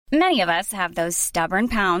Many of us have those stubborn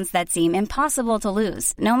pounds that seem impossible to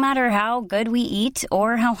lose, no matter how good we eat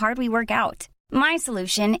or how hard we work out. My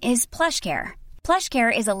solution is PlushCare.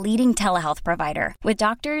 PlushCare is a leading telehealth provider with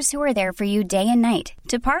doctors who are there for you day and night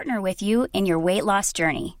to partner with you in your weight loss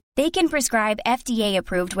journey. They can prescribe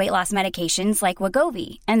FDA-approved weight loss medications like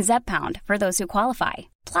Wegovy and Zepbound for those who qualify.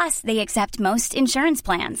 Plus, they accept most insurance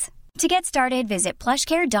plans. To get started, visit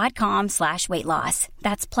plushcare.com/weightloss.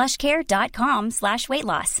 That's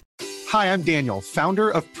plushcare.com/weightloss. Hi, I'm Daniel, founder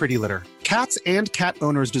of Pretty Litter. Cats and cat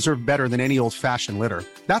owners deserve better than any old-fashioned litter.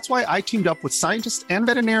 That's why I teamed up with scientists and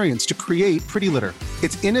veterinarians to create Pretty Litter.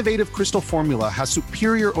 Its innovative crystal formula has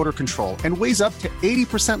superior odor control and weighs up to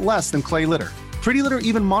 80% less than clay litter. Pretty Litter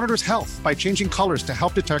even monitors health by changing colors to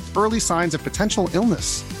help detect early signs of potential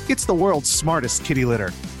illness. It's the world's smartest kitty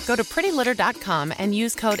litter. Go to prettylitter.com and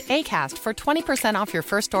use code ACAST for 20% off your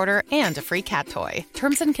first order and a free cat toy.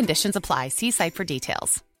 Terms and conditions apply. See site for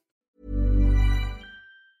details.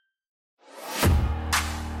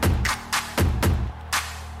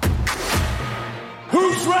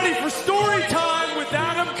 Who's ready for story time with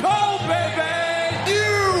Adam Cole, baby?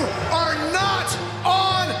 You are not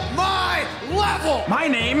on my level! My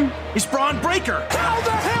name is Braun Breaker. How the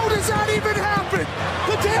hell does that even happen?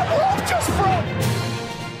 The damn world just broke!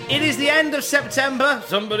 It is the end of September.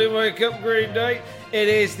 Somebody wake up, Green Day. It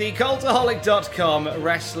is the Cultaholic.com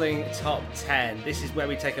Wrestling Top 10. This is where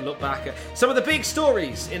we take a look back at some of the big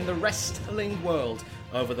stories in the wrestling world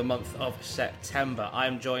over the month of September. I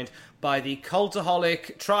am joined by the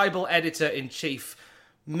Cultaholic Tribal Editor-in-Chief,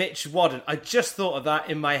 Mitch Wadden. I just thought of that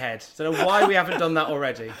in my head. Don't know why we haven't done that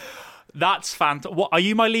already. That's fantastic. What, are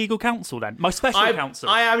you my legal counsel then? My special counsel?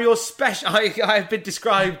 I am your special... I have been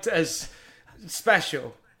described as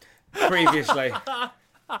special previously.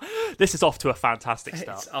 This is off to a fantastic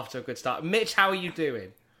start. It's off to a good start. Mitch, how are you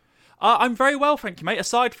doing? I'm very well, thank you, mate.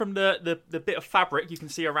 Aside from the bit of fabric you can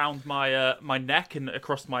see around my my neck and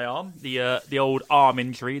across my arm, the old arm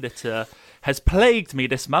injury that has plagued me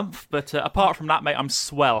this month. But apart from that, mate, I'm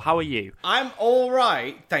swell. How are you? I'm all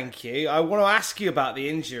right, thank you. I want to ask you about the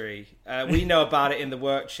injury. We know about it in the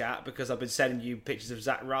work chat because I've been sending you pictures of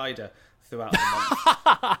Zack Ryder throughout the month.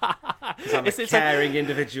 I'm a caring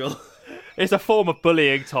individual. It's a form of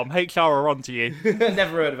bullying, Tom. HR are on to you.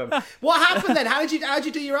 Never heard of him. What happened then? How'd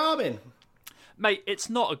you do your arm in? Mate, it's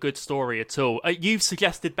not a good story at all. You've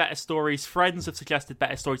suggested better stories. Friends have suggested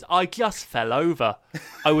better stories. I just fell over.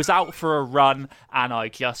 I was out for a run and I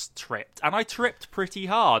just tripped. And I tripped pretty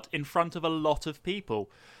hard in front of a lot of people.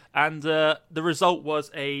 And the result was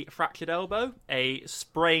a fractured elbow, a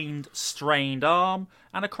sprained, strained arm,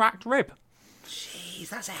 and a cracked rib. Jeez,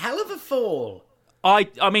 that's a hell of a fall. I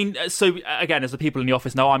mean, so again, as the people in the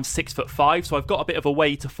office know, I'm 6'5", so I've got a bit of a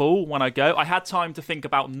way to fall when I go. I had time to think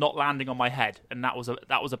about not landing on my head, and that was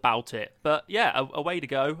about it. But yeah, a way to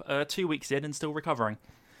go. 2 weeks in and still recovering.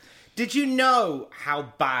 Did you know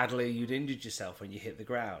how badly you'd injured yourself when you hit the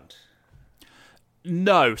ground?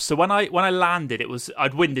 No. So when I landed,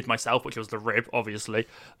 I'd winded myself, which was the rib, obviously.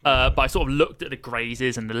 But I sort of looked at the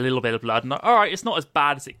grazes and a little bit of blood, and all right, it's not as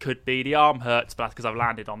bad as it could be. The arm hurts, but that's because I've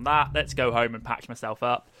landed on that. Let's go home and patch myself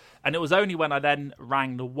up. And it was only when I then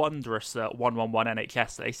rang the wondrous 111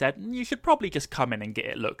 NHS that they said you should probably just come in and get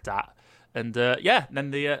it looked at. And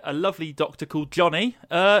then a lovely doctor called Johnny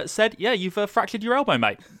said, yeah, you've fractured your elbow,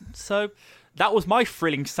 mate. So that was my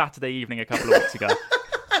thrilling Saturday evening a couple of weeks ago.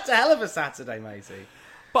 That's a hell of a Saturday, matey.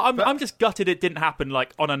 But I'm just gutted it didn't happen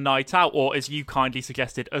like on a night out, or as you kindly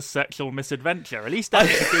suggested, a sexual misadventure. At least that's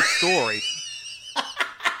a good story.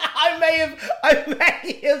 I may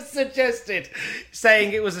have suggested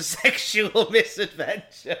saying it was a sexual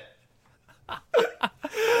misadventure.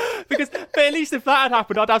 But at least if that had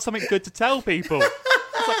happened, I'd have something good to tell people.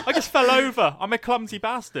 Like, I just fell over. I'm a clumsy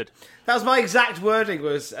bastard. That was my exact wording.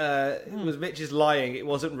 Was Mitch's lying? It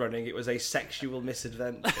wasn't running. It was a sexual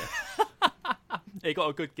misadventure. It got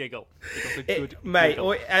a good giggle. Mate.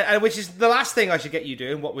 Which is the last thing I should get you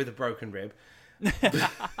doing. What with a broken rib?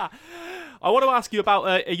 I want to ask you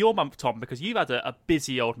about your month, Tom, because you've had a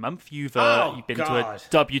busy old month. You've been to a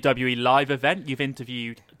WWE live event. You've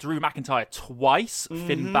interviewed Drew McIntyre twice,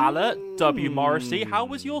 Finn Balor, W. Morrissey. How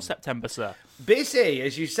was your September, sir? Busy,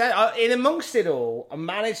 as you said. In amongst it all, I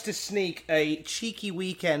managed to sneak a cheeky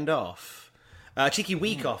weekend off. Cheeky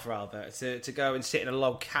week off, rather, to go and sit in a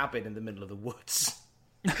log cabin in the middle of the woods.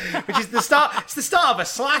 Which is the start. It's the start of a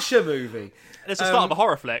slasher movie. It's the start of a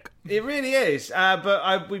horror flick. It really is.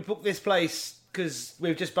 But we booked this place because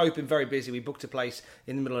we've just both been very busy. We booked a place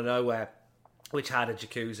in the middle of nowhere, which had a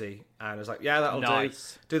jacuzzi, and I was like, "Yeah, that'll do.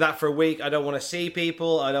 Do that for a week. I don't want to see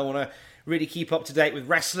people. I don't want to really keep up to date with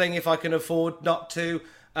wrestling if I can afford not to.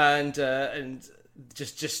 and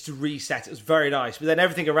just to reset. It was very nice. But then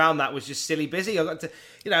everything around that was just silly busy. I got to,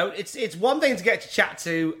 it's one thing to get to chat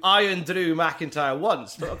to Iron Drew McIntyre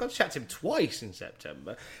once, but I got to chat to him twice in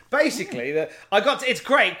September. Basically, it's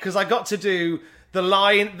great because I got to do the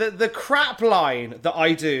line, the crap line that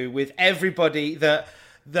I do with everybody that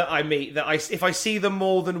I meet. If I see them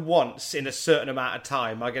more than once in a certain amount of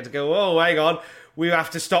time, I get to go, oh, hang on, we have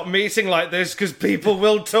to stop meeting like this because people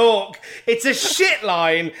will talk. It's a shit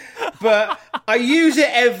line, but I use it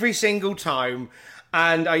every single time,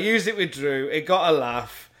 and I used it with Drew. It got a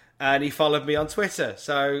laugh, and he followed me on Twitter,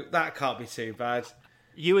 so that can't be too bad.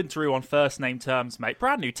 You and Drew on first name terms, mate.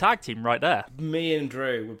 Brand new tag team right there. Me and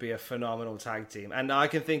Drew would be a phenomenal tag team, and I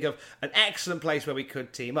can think of an excellent place where we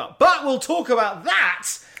could team up. But we'll talk about that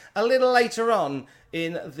a little later on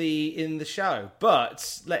in the show.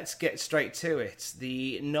 But let's get straight to it.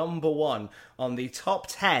 The number one on the top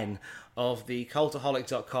 10 of the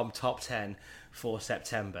Cultaholic.com top 10 for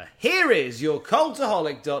September. Here is your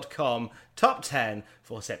Cultaholic.com top 10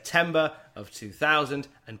 for September of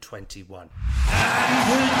 2021. And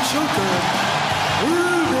the Joker,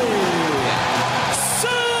 Ruby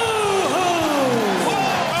Soho!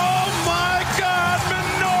 Oh my God,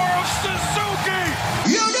 Minoru Suzuki!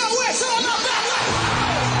 You know it's all about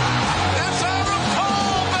That's Adam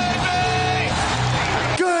Cole, baby!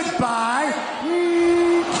 goodbye,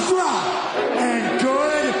 and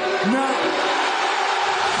good night.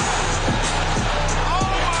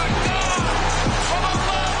 Oh my God! For the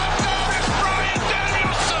love of God, it's Bryan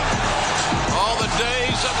Danielson! All the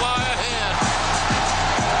days that lie ahead.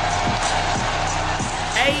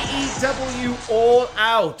 AEW All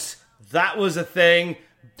Out. That was a thing.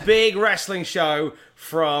 Big wrestling show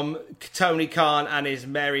from Tony Khan and his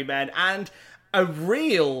merry men, and a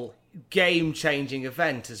real game-changing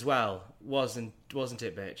event as well, wasn't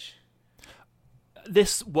it, bitch?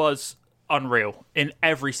 This was unreal in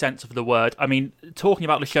every sense of the word. I mean, talking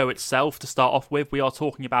about the show itself to start off with, we are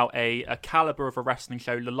talking about a caliber of a wrestling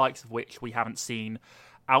show, the likes of which we haven't seen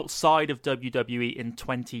outside of WWE in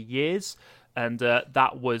 20 years. And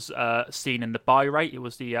that was seen in the buy rate. It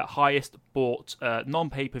was the highest bought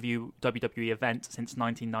non-pay-per-view WWE event since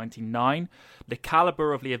 1999. The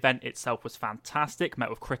caliber of the event itself was fantastic, met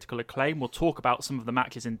with critical acclaim. We'll talk about some of the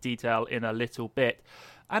matches in detail in a little bit.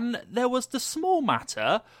 And there was the small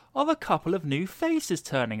matter of a couple of new faces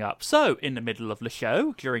turning up. So, in the middle of the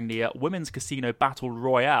show, during the Women's Casino Battle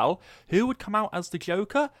Royale, who would come out as the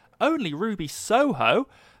Joker? Only Ruby Soho.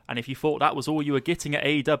 And if you thought that was all you were getting at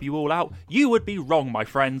AEW All Out, you would be wrong, my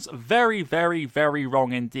friends. Very, very, very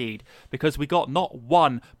wrong indeed. Because we got not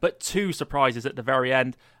one, but two surprises at the very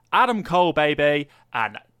end. Adam Cole, baby,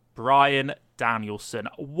 and Bryan Danielson.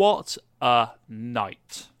 What a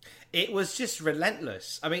night. It was just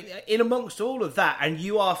relentless. I mean, in amongst all of that, and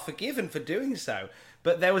you are forgiven for doing so,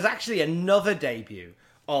 but there was actually another debut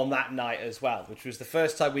on that night as well, which was the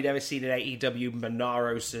first time we'd ever seen an AEW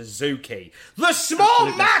Minoru Suzuki. The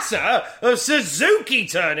small matter of Suzuki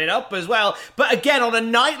turning up as well. But again, on a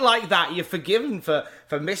night like that, you're forgiven for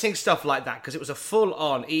missing stuff like that because it was a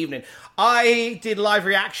full-on evening. I did live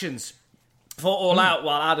reactions for All Out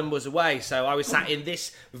while Adam was away, so I was sat in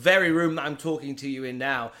this very room that I'm talking to you in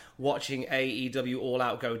now, watching AEW All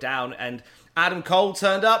Out go down, and Adam Cole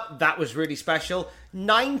turned up. That was really special.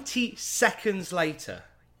 90 seconds later,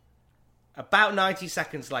 about 90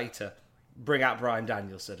 seconds later, bring out Bryan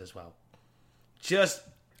Danielson as well. Just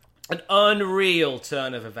an unreal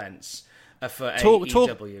turn of events for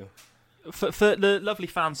AEW. For the lovely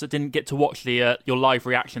fans that didn't get to watch your live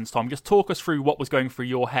reactions, Tom, just talk us through what was going through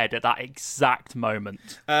your head at that exact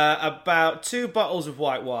moment. About 2 bottles of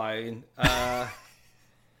white wine,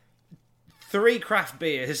 3 craft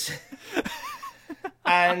beers,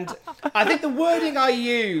 and I think the wording I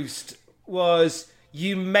used was,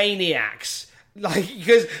 "You maniacs." Like,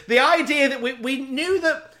 because the idea that we knew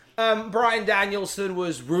that Bryan Danielson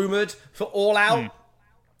was rumoured for All Out,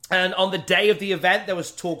 and on the day of the event there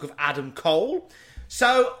was talk of Adam Cole.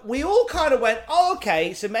 So we all kind of went, oh,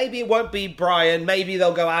 okay, so maybe it won't be Bryan, maybe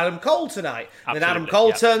they'll go Adam Cole tonight. Absolutely, then Adam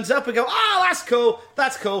Cole turns up and go, oh,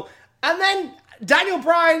 that's cool. And then Daniel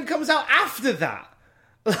Bryan comes out after that.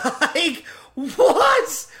 Like,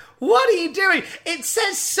 what? What are you doing? It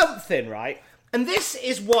says something, right? And this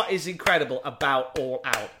is what is incredible about All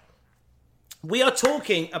Out. We are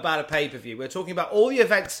talking about a pay-per-view. We're talking about all the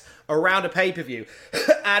events around a pay-per-view.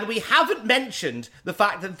 And we haven't mentioned the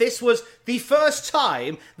fact that this was the first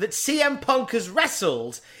time that CM Punk has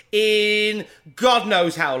wrestled in God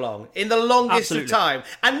knows how long. In the longest of time.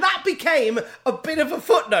 And that became a bit of a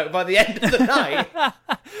footnote by the end of the night.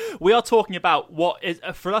 We are talking about what is,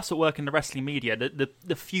 for us that work in the wrestling media,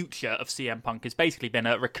 the future of CM Punk has basically been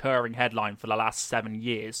a recurring headline for the last 7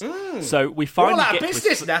 years. So we finally we're all out of get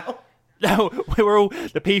business now. No, we're all,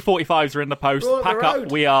 the P45s are in the post. Pack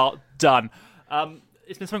up, we are done.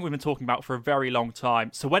 It's been something we've been talking about for a very long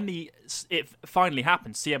time. So when it finally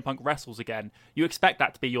happens, CM Punk wrestles again, you expect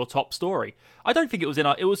that to be your top story. I don't think it was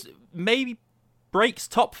it was maybe Break's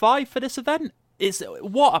top 5 for this event.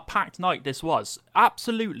 What a packed night this was.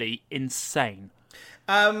 Absolutely insane.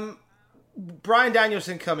 Bryan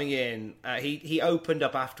Danielson coming in, he opened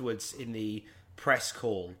up afterwards in the press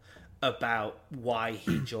call about why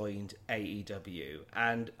he joined AEW,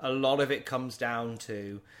 and a lot of it comes down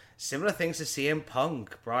to similar things to CM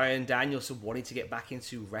Punk, Bryan Danielson wanting to get back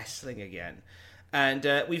into wrestling again.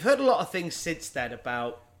 And we've heard a lot of things since then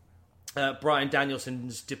about Bryan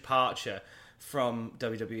Danielson's departure from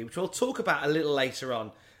WWE, which we'll talk about a little later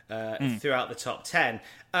on throughout the top 10.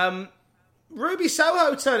 Ruby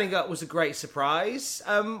Soho turning up was a great surprise.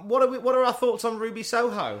 What are our thoughts on Ruby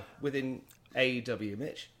Soho within AEW,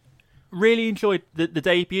 Mitch? Really enjoyed the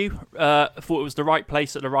debut. Thought it was the right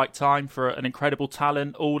place at the right time for an incredible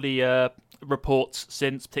talent. All the reports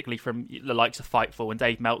since, particularly from the likes of Fightful, and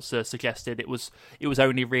Dave Meltzer suggested it was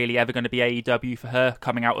only really ever going to be AEW for her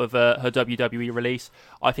coming out of her WWE release.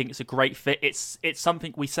 I think it's a great fit. It's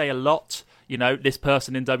something we say a lot. You know, this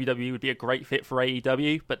person in WWE would be a great fit for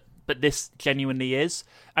AEW, but this genuinely is.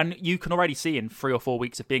 And you can already see in 3 or 4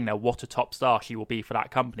 weeks of being there what a top star she will be for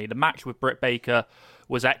that company. The match with Britt Baker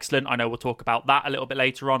was excellent. I know we'll talk about that a little bit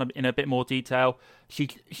later on in a bit more detail. She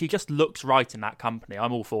just looks right in that company.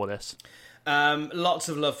 I'm all for this. Lots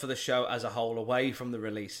of love for the show as a whole, away from the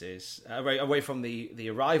releases, away from the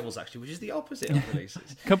arrivals, actually, which is the opposite of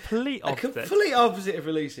releases. Complete opposite of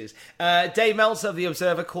releases. Dave Meltzer of The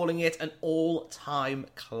Observer calling it an all-time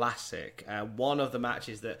classic. One of the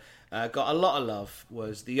matches that got a lot of love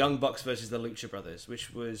was the Young Bucks versus the Lucha Brothers,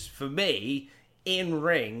 which was, for me, in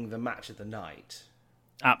ring, the match of the night.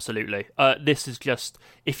 Absolutely. This is just,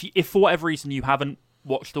 if for whatever reason you haven't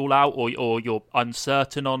watched All Out, or you're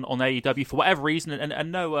uncertain on AEW for whatever reason,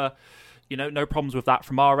 and no no problems with that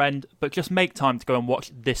from our end, but just make time to go and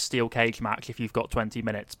watch this steel cage match if you've got 20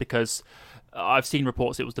 minutes, because I've seen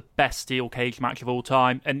reports it was the best steel cage match of all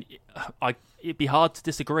time, and it'd be hard to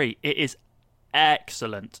disagree. It is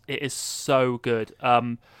excellent. It is so good.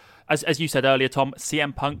 As you said earlier, Tom,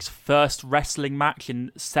 CM Punk's first wrestling match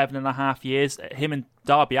in 7.5 years. Him and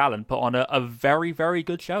Darby Allin put on a very, very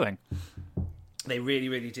good showing. They really,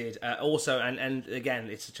 really did. Also, and again,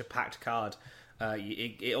 it's such a packed card.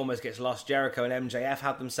 It almost gets lost. Jericho and MJF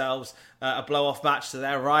had themselves a blow-off match to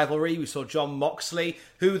their rivalry. We saw Jon Moxley,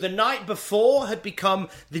 who the night before had become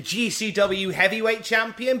the GCW heavyweight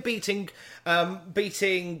champion, beating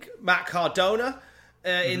Matt Cardona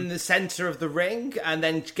in the centre of the ring, and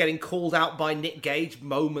then getting called out by Nick Gage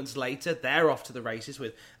moments later. They're off to the races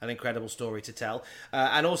with an incredible story to tell.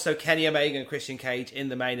 And also Kenny Omega and Christian Cage in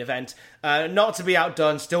the main event. Not to be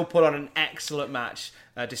outdone, still put on an excellent match,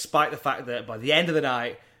 despite the fact that by the end of the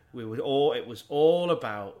night, it was all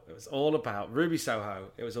about Ruby Soho,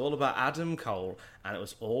 it was all about Adam Cole, and it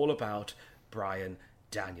was all about Bryan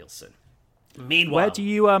Danielson. Meanwhile, where do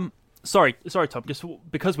you Sorry, Tom. Just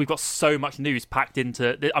because we've got so much news packed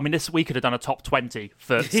into, we could have done a top 20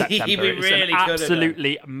 for September. It's an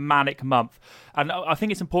absolutely manic month, and I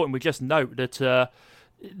think it's important we just note that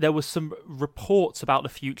there was some reports about the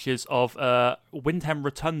futures of Windham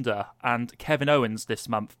Rotunda and Kevin Owens this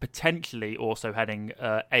month, potentially also heading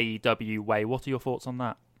AEW way. What are your thoughts on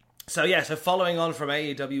that? So following on from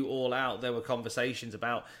AEW All Out, there were conversations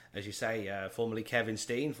about, as you say, formerly Kevin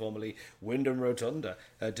Steen, formerly Windham Rotunda,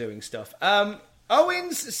 doing stuff.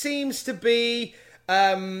 Owens seems to be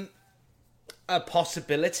a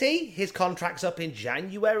possibility. His contract's up in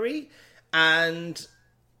January, and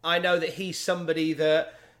I know that he's somebody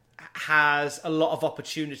that has a lot of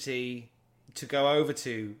opportunity to go over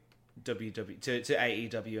to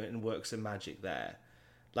AEW and work some magic there.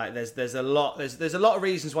 Like there's a lot of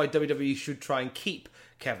reasons why WWE should try and keep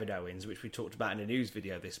Kevin Owens, which we talked about in a news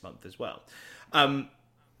video this month as well. I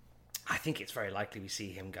think it's very likely we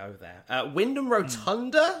see him go there. Windham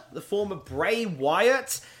Rotunda, the former Bray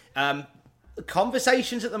Wyatt,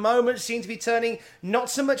 conversations at the moment seem to be turning not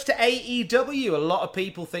so much to AEW. A lot of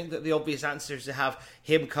people think that the obvious answer is to have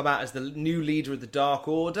him come out as the new leader of the Dark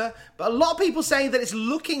Order, but a lot of people saying that it's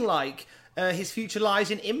looking like his future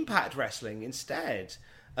lies in Impact Wrestling instead.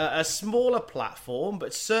 A smaller platform,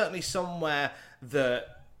 but certainly somewhere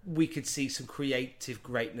that we could see some creative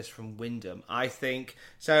greatness from Wyndham, I think.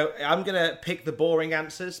 So I'm going to pick the boring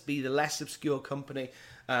answers, be the less obscure company.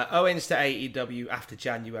 Owens to AEW after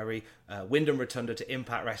January, Wyndham Rotunda to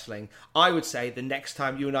Impact Wrestling. I would say the next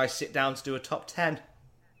time you and I sit down to do a top 10.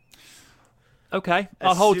 Okay,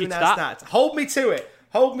 I'll hold you to that. Hold me to it.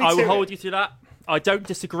 I will hold you to that. I don't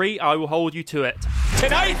disagree. I will hold you to it.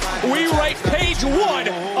 Tonight, we write page 1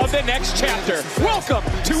 of the next chapter. Welcome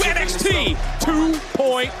to NXT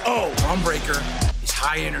 2.0. Bron Breakker is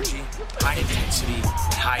high energy, high intensity,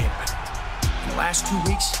 and high impact. In the last 2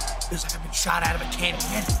 weeks, it feels like I've been shot out of a can of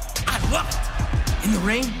candy. I love it. In the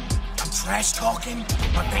ring, I'm trash talking,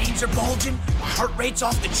 my veins are bulging, my heart rate's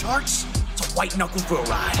off the charts. It's a white knuckle for a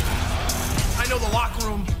ride. I know the locker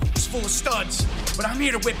room is full of studs, but I'm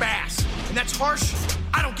here to whip ass. And that's harsh.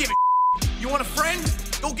 I don't give a You want a friend?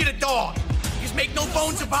 Go get a dog. Just make no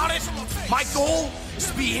bones about it. My goal is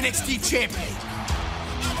to be NXT champion.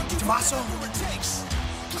 Tommaso,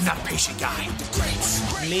 I'm not a patient guy.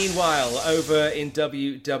 Meanwhile, over in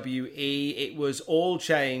WWE, it was all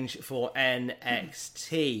change for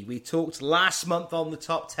NXT. We talked last month on the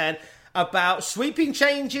top 10 about sweeping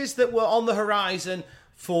changes that were on the horizon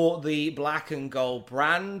for the Black and Gold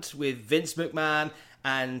brand, with Vince McMahon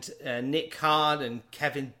and Nick Khan and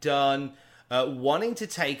Kevin Dunn wanting to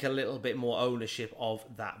take a little bit more ownership of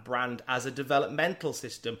that brand as a developmental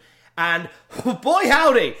system. And boy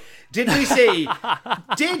howdy, did we see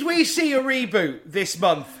a reboot this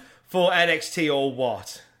month for NXT or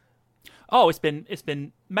what? Oh, it's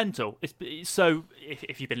been mental. So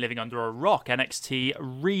if you've been living under a rock, NXT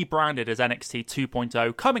rebranded as NXT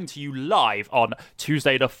 2.0, coming to you live on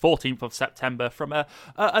Tuesday the 14th of September from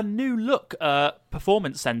a new look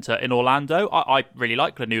performance center in Orlando. I really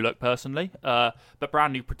like the new look personally, but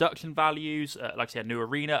brand new production values, like I said, a new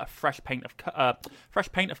arena, a fresh coat,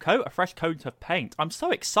 a fresh coat of paint. I'm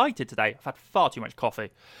so excited today. I've had far too much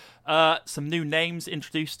coffee. Some new names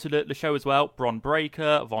introduced to the show as well. Bron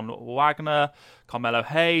Breakker, Von Wagner, Carmelo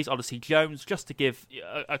Hayes, Odyssey Jones, just to give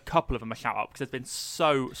a couple of them a shout out, because there's been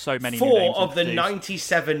so many new names. 4 of the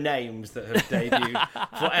 97 names that have debuted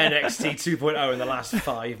for NXT 2.0 in the last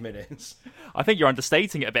 5 minutes. I think you're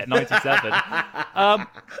understating it a bit, 97.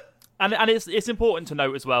 And it's important to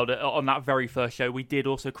note as well that on that very first show, we did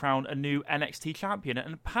also crown a new NXT champion,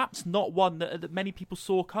 and perhaps not one that many people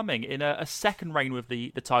saw coming, in a second reign with the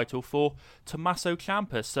title for Tommaso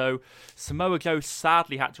Ciampa. So Samoa Joe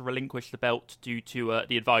sadly had to relinquish the belt due to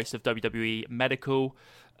the advice of WWE Medical.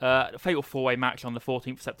 Fatal 4-way match on the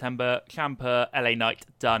 14th of September. Ciampa, LA Knight,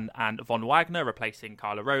 Dunn, and Von Wagner replacing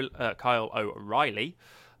Kyle O'Reilly.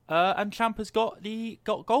 And Ciampa's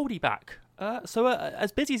got Goldie back. So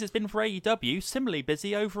as busy as it's been for AEW, similarly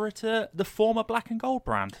busy over at the former Black and Gold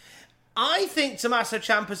brand. I think Tommaso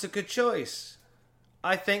Ciampa's a good choice.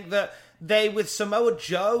 I think that with Samoa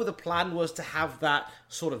Joe, the plan was to have that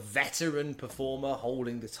sort of veteran performer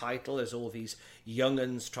holding the title as all these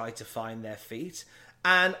young'uns try to find their feet.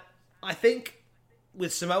 And I think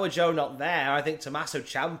with Samoa Joe not there, I think Tommaso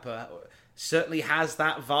Ciampa certainly has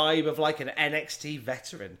that vibe of like an NXT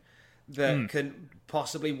veteran that can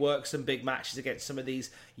possibly work some big matches against some of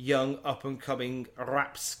these young up-and-coming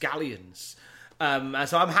rapscallions. And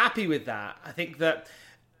so I'm happy with that. I think that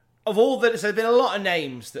of all that, so there's been a lot of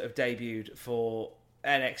names that have debuted for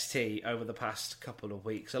NXT over the past couple of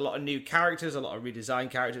weeks. A lot of new characters, a lot of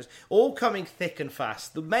redesigned characters, all coming thick and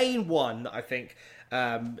fast. The main one that I think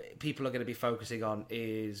people are going to be focusing on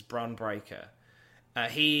is Bron Breakker.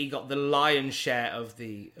 He got the lion's share of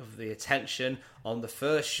the attention on the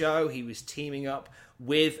first show. He was teaming up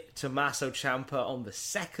with Tommaso Ciampa on the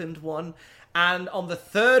second one. And on the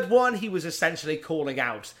third one, he was essentially calling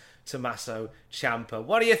out Tommaso Ciampa.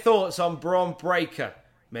 What are your thoughts on Bron Breakker,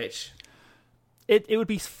 Mitch? It would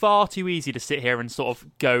be far too easy to sit here and sort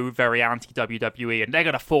of go very anti-WWE and they're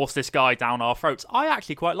going to force this guy down our throats. I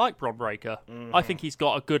actually quite like Bron Breakker. Mm-hmm. I think he's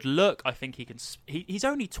got a good look. I think he can... He's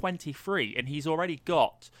only 23 and he's already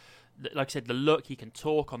got, like I said, the look. He can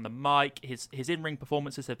talk on the mic. His in-ring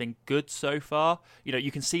performances have been good so far. You know,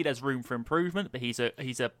 you can see there's room for improvement, but he's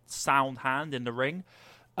a sound hand in the ring.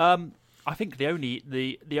 I think the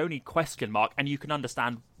only question mark, and you can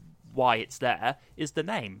understand why it's there, is the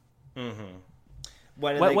name. Mm-hmm.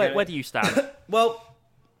 Where do you stand? Well,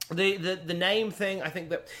 the name thing, I think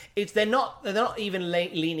that they're not even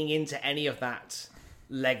leaning into any of that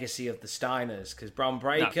legacy of the Steiners, because Bron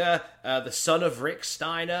Breakker, the son of Rick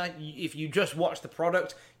Steiner, if you just watch the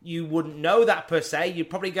product, you wouldn't know that per se. You'd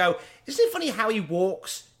probably go, isn't it funny how he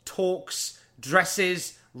walks, talks,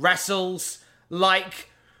 dresses, wrestles like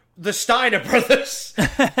the Steiner brothers?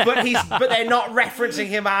 but they're not referencing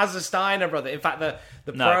him as a Steiner brother. In fact, the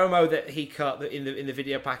promo that he cut in the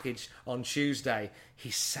video package on Tuesday,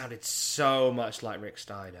 he sounded so much like Rick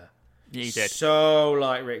Steiner. He did. So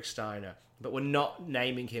like Rick Steiner. But we're not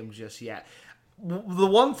naming him just yet. The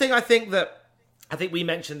one thing I think we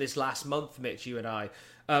mentioned this last month, Mitch, you and I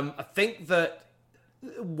think that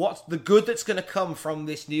what's the good that's going to come from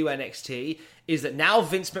this new NXT is that now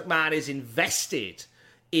Vince McMahon is invested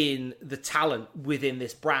in the talent within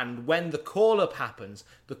this brand. When the call-up happens,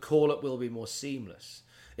 the call-up will be more seamless.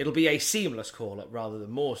 It'll be a seamless call-up rather than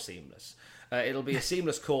more seamless. It'll be a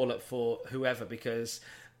seamless call-up for whoever, because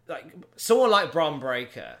like someone like Bron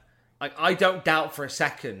Breakker, like, I don't doubt for a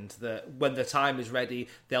second that when the time is ready,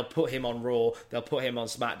 they'll put him on Raw, they'll put him on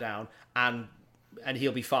SmackDown, and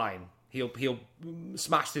he'll be fine. He'll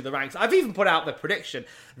smash through the ranks. I've even put out the prediction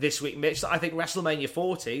this week, Mitch, that I think WrestleMania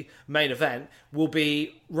 40 main event will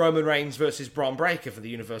be Roman Reigns versus Bron Breakker for the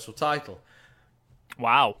Universal title.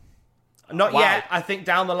 Wow. Not yet. I think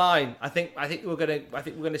down the line. I think we're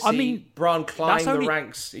gonna see Bron climb the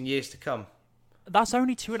ranks in years to come. That's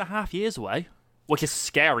only 2.5 years away. Which is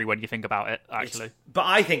scary when you think about it, actually. But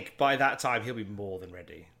I think by that time, he'll be more than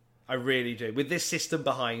ready. I really do. With this system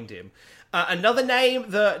behind him. Another name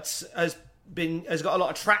that has got a lot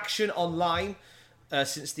of traction online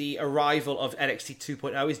since the arrival of NXT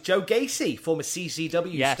 2.0 is Joe Gacy, former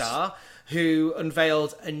CCW star, who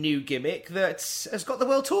unveiled a new gimmick that has got the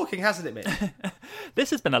world talking, hasn't it, Mitch? This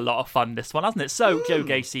has been a lot of fun, this one, hasn't it? So, Joe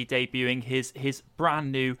Gacy debuting his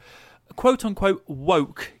brand new quote-unquote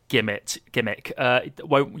woke gimmick.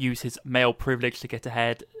 Won't use his male privilege to get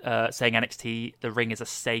ahead, saying NXT, the ring is a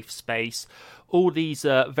safe space. All these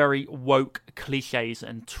very woke cliches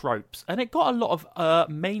and tropes. And it got a lot of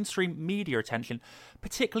mainstream media attention,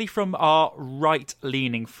 particularly from our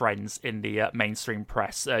right-leaning friends in the mainstream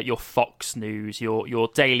press. Your Fox News, your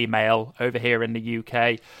Daily Mail over here in the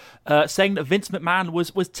UK, saying that Vince McMahon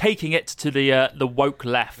was taking it to the woke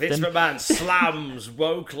left. Vince McMahon slams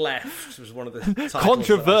woke left was one of the titles.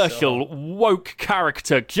 Controversial woke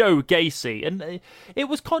character Joe Gacy, and it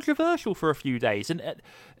was controversial for a few days, and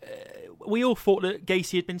we all thought that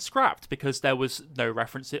Gacy had been scrapped because there was no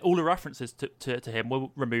reference. All the references to him were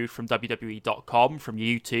removed from WWE.com, from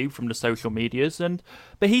YouTube, from the social medias,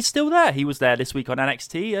 but he's still there. He was there this week on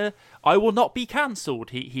NXT. I will not be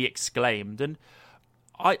cancelled, he exclaimed. And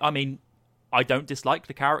I mean, I don't dislike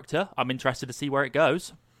the character. I'm interested to see where it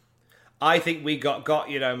goes. I think we got,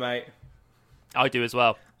 you know, mate. I do as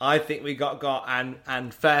well. I think we got,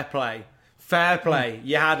 and fair play. Fair play.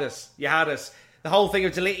 You had us. The whole thing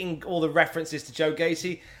of deleting all the references to Joe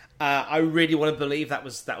Gacy, I really want to believe that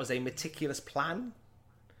was a meticulous plan.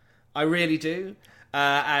 I really do.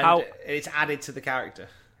 And it's added to the character.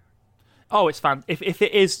 Oh, it's fan. If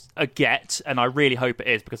it is a get, and I really hope it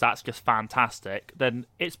is, because that's just fantastic, then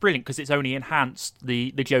it's brilliant because it's only enhanced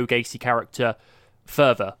the Joe Gacy character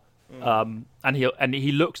further. And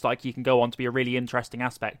he looks like he can go on to be a really interesting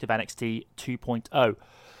aspect of NXT 2.0.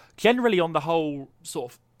 Generally, on the whole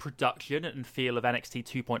sort of production and feel of NXT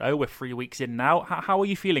 2.0, we're 3 weeks in now. How are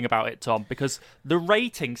you feeling about it, Tom? Because the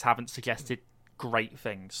ratings haven't suggested great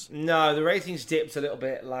things. No, the ratings dipped a little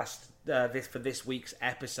bit for this week's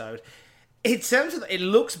episode. In terms of, it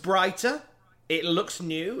looks brighter, it looks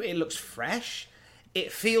new, it looks fresh,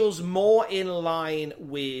 it feels more in line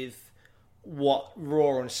with what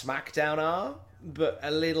Raw and SmackDown are, but a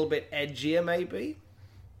little bit edgier maybe.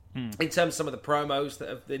 In terms of some of the promos that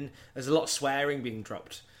have been, there's a lot of swearing being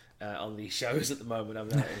dropped on these shows at the moment,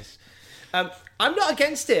 I've noticed. I'm not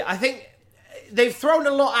against it. I think they've thrown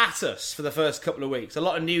a lot at us for the first couple of weeks. A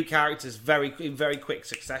lot of new characters in very quick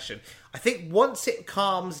succession. I think once it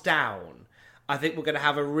calms down, I think we're going to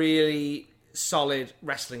have a really solid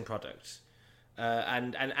wrestling product.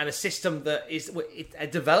 And a system that is a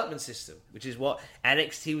development system, which is what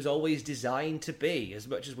NXT was always designed to be. As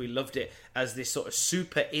much as we loved it as this sort of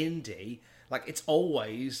super indie, like its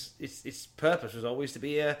purpose was always to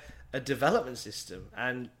be a development system.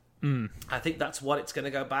 And I think that's what it's going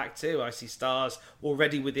to go back to. I see stars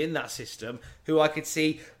already within that system who I could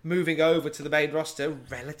see moving over to the main roster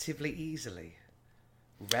relatively easily.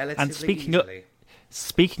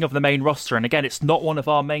 Speaking of the main roster, and again, it's not one of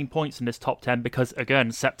our main points in this top 10 because,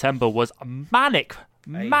 again, September was manic.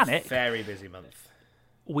 A very busy month.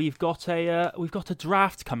 we've got a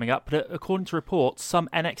draft coming up, but according to reports, some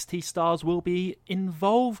NXT stars will be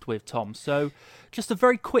involved with, Tom. So, just a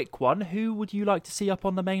very quick one. Who would you like to see up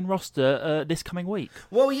on the main roster this coming week?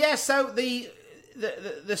 Well, yeah. So the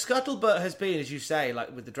scuttlebutt has been, as you say,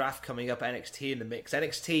 like with the draft coming up, NXT in the mix.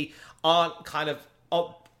 NXT aren't kind of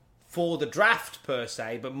up for the draft per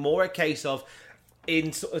se, but more a case of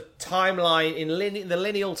in sort of timeline, in the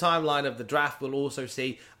lineal timeline of the draft, we'll also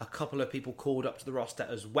see a couple of people called up to the roster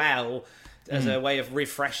as well as a way of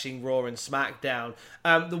refreshing Raw and SmackDown.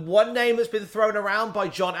 The one name that's been thrown around by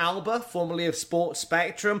John Alba, formerly of Sports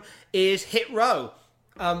Spectrum, is Hit Row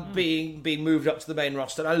being moved up to the main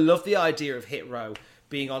roster. And I love the idea of Hit Row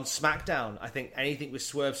being on SmackDown. I think anything with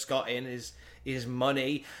Swerve Scott in is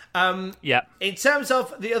money. In terms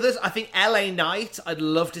of the others, I think LA Knight, I'd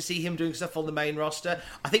love to see him doing stuff on the main roster.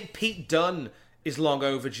 I think Pete Dunne is long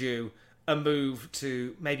overdue a move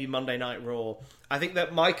to maybe Monday Night Raw. I think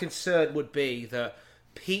that my concern would be that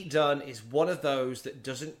Pete Dunne is one of those that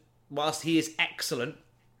doesn't, whilst he is excellent,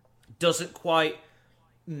 doesn't quite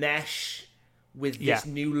mesh with this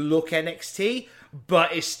new look NXT,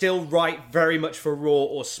 but is still right very much for Raw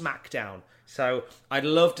or SmackDown. So I'd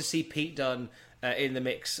love to see Pete Dunne in the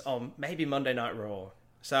mix on maybe Monday Night Raw.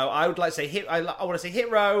 So I would like to say I want to see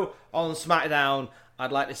Hit Row on SmackDown.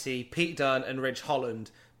 I'd like to see Pete Dunne and Ridge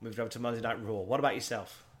Holland moved over to Monday Night Raw. What about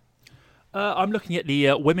yourself? I'm looking at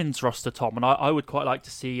the women's roster, Tom, and I would quite like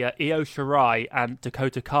to see Io Shirai and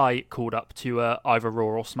Dakota Kai called up to either Raw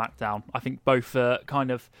or SmackDown. I think both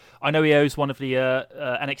I know Io's one of the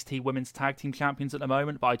NXT Women's Tag Team Champions at the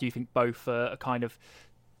moment, but I do think both are kind of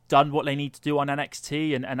done what they need to do on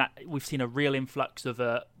NXT, and we've seen a real influx of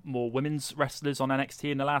more women's wrestlers on NXT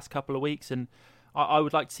in the last couple of weeks, and I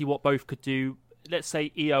would like to see what both could do. Let's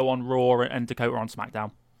say Io on Raw and Dakota on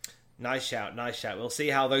SmackDown. Nice shout. We'll see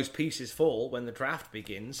how those pieces fall when the draft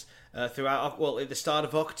begins at the start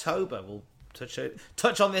of October. We'll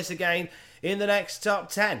touch on this again in the next Top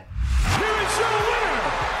 10. Here is your winner,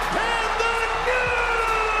 and the new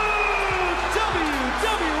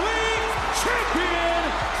WWE Champion,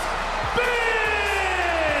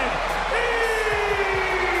 Big E!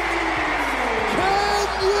 Can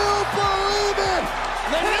you believe it?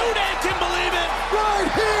 The New Day can believe it. Right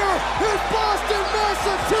here in Boston,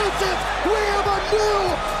 Massachusetts, we have a new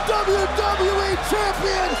WWE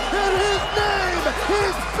Champion, and his name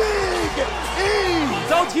is Big E!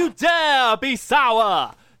 Don't you dare be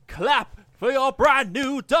sour! Clap for your brand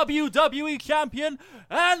new WWE Champion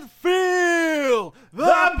and feel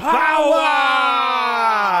the power!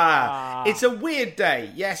 It's a weird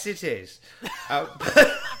day. Yes, it is. We're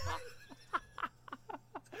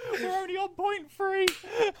only on point 3.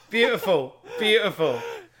 Beautiful.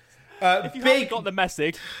 If you haven't got the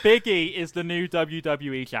message, Big E is the new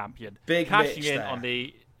WWE Champion. Cashing in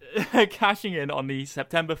on the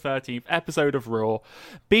September 13th episode of Raw,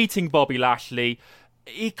 beating Bobby Lashley.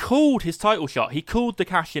 He called his title shot. He called the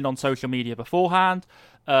cash-in on social media beforehand.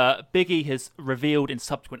 Big E has revealed in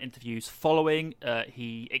subsequent interviews following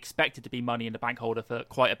he expected to be Money in the Bank holder for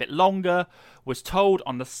quite a bit longer, was told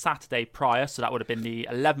on the Saturday prior, so that would have been the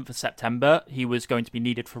 11th of September, he was going to be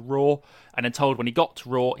needed for Raw, and then told when he got to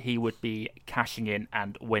Raw he would be cashing in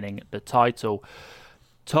and winning the title.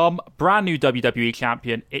 Tom, brand new WWE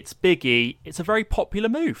Champion, it's Big E, it's a very popular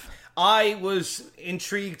move. I was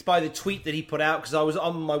intrigued by the tweet that he put out because I was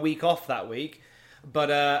on my week off that week.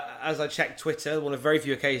 But as I checked Twitter, one of very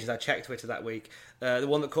few occasions I checked Twitter that week, the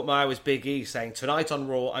one that caught my eye was Big E saying, "Tonight on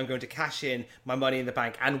Raw, I'm going to cash in my Money in the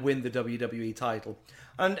Bank and win the WWE title."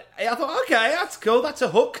 And I thought, okay, that's cool. That's a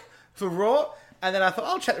hook for Raw. And then I thought,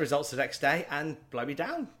 I'll check the results the next day, and blow me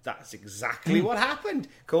down. That's exactly what happened.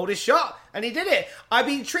 Called his shot, and he did it. I'd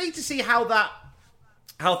be intrigued to see how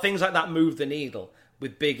things like that move the needle,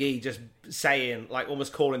 with Big E just saying, like,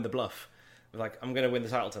 almost calling the bluff. Like, I'm going to win the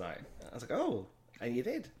title tonight. I was like, oh. And you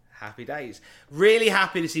did. Happy days. Really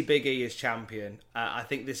happy to see Big E as champion. I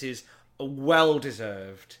think this is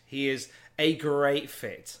well-deserved. He is a great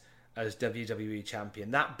fit as WWE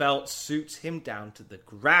champion. That belt suits him down to the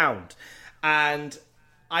ground. And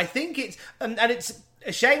I think it's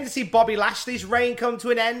a shame to see Bobby Lashley's reign come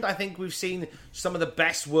to an end. I think we've seen some of the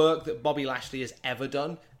best work that Bobby Lashley has ever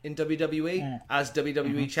done in WWE as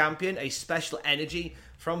WWE champion. A special energy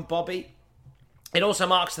from Bobby. It also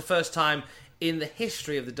marks the first time in the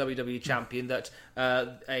history of the WWE champion that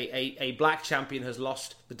a black champion has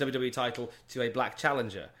lost the WWE title to a black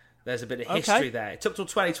challenger. There's a bit of history there. It took till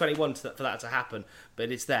 2021 for that to happen,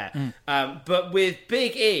 but it's there. But with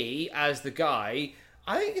Big E as the guy,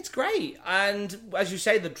 I think it's great. And as you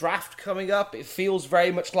say, the draft coming up, it feels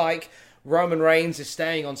very much like Roman Reigns is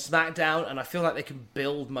staying on SmackDown, and I feel like they can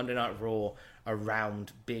build Monday Night Raw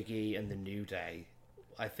around Big E and the New Day.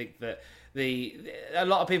 I think that a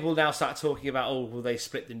lot of people now start talking about, will they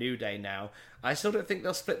split the New Day now? I still don't think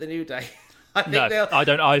they'll split the New Day. I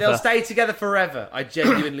don't either. They'll stay together forever. I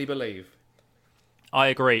genuinely believe. I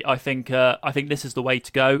agree. I think this is the way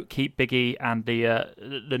to go. Keep Big E and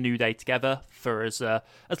the New Day together for as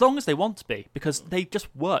long as they want to be, because they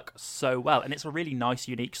just work so well, and it's a really nice,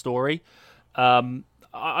 unique story.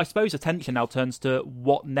 I suppose attention now turns to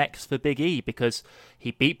what next for Big E, because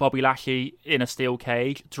he beat Bobby Lashley in a steel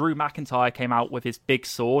cage. Drew McIntyre came out with his big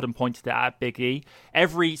sword and pointed it at Big E.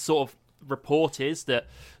 Every sort of report is that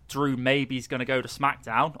Drew maybe is going to go to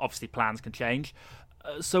SmackDown. Obviously, plans can change.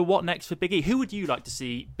 So what next for Big E? Who would you like to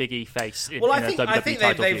see Big E face in a WWE title feud? I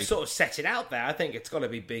think they've sort of set it out there. I think it's got to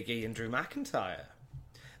be Big E and Drew McIntyre.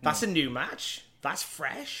 That's a new match. That's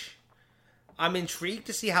fresh. I'm intrigued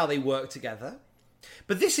to see how they work together.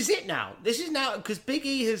 But this is it now. This is now, because Big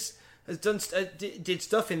E has done did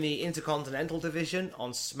stuff in the Intercontinental division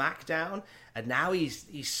on SmackDown, and now he's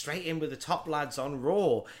straight in with the top lads on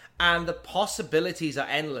Raw, and the possibilities are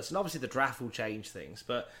endless. And obviously the draft will change things,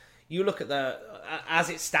 but you look at as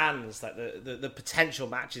it stands, like the potential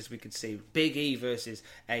matches we could see: Big E versus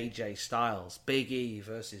AJ Styles, Big E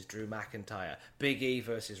versus Drew McIntyre, Big E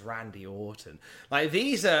versus Randy Orton. Like,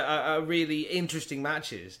 these are really interesting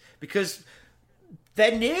matches because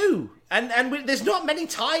they're new, and there's not many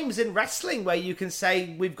times in wrestling where you can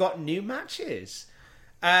say we've got new matches.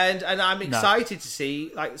 And I'm excited to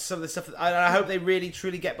see like some of the stuff. I hope they really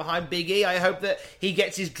truly get behind Big E. I hope that he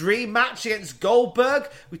gets his dream match against Goldberg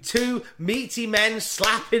with two meaty men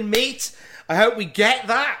slapping meat. I hope we get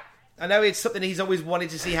that. I know it's something he's always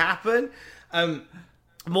wanted to see happen.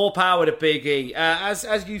 More power to Big E. As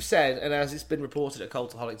you've said, and as it's been reported at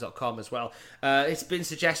Cultaholic.com as well, it's been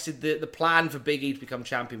suggested that the plan for Big E to become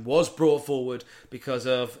champion was brought forward because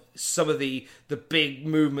of some of the big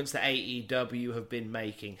movements that AEW have been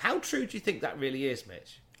making. How true do you think that really is,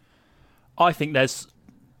 Mitch? I think there's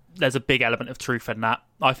a big element of truth in that.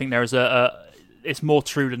 I think there is it's more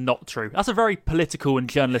true than not true. That's a very political and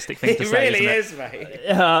journalistic thing to say, really isn't it?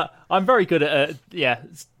 is, mate. I'm very good at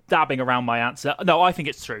dabbing around my answer. No, I think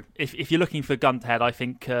it's true. If you're looking for gun to head, I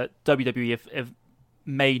think WWE have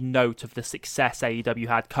made note of the success AEW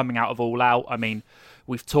had coming out of All Out. I mean,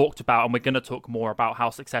 we've talked about, and we're going to talk more about how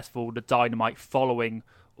successful the Dynamite following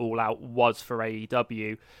All Out was for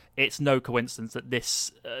AEW. It's no coincidence that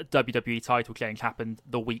this WWE title change happened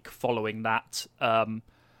the week following that.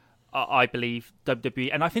 I believe WWE,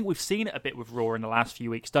 and I think we've seen it a bit with Raw in the last few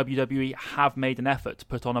weeks, WWE have made an effort to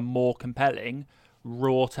put on a more compelling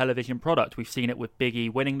Raw television product. We've seen it with Big E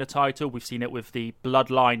winning the title. We've seen it with the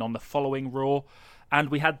Bloodline on the following Raw. And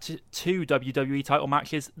we had two WWE title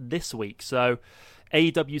matches this week. So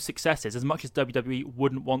AEW's successes, as much as WWE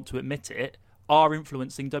wouldn't want to admit it, are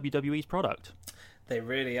influencing WWE's product. They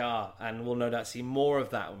really are. And we'll no doubt see more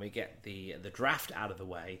of that when we get the draft out of the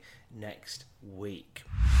way next week.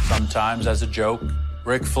 Sometimes, as a joke,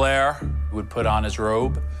 Ric Flair would put on his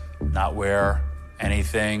robe, not wear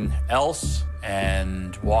anything else,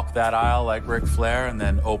 and walk that aisle like Ric Flair, and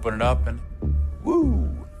then open it up and woo.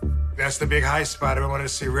 That's the big high spot. I wanted to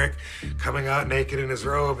see Rick coming out naked in his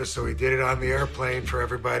robe, so he did it on the airplane for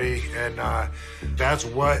everybody, and that's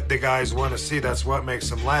what the guys want to see. That's what makes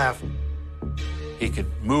them laugh. He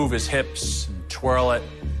could move his hips and twirl it,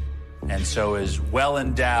 and so his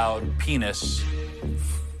well-endowed penis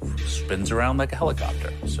spins around like a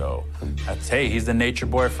helicopter. So hey, he's the nature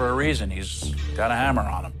boy for a reason. He's got a hammer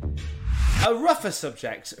on him. A rougher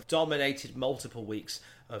subject dominated multiple weeks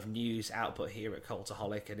of news output here at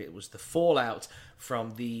Cultaholic, and it was the fallout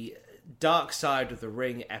from the Dark Side of the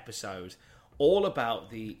Ring episode, all about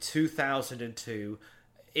the 2002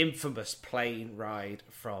 infamous plane ride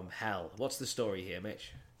from hell. What's the story here,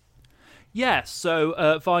 Mitch? Yeah,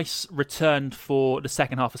 so Vice returned for the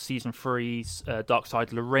second half of Season 3's Dark Side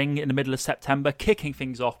of the Ring in the middle of September, kicking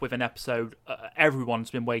things off with an episode everyone's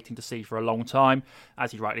been waiting to see for a long time.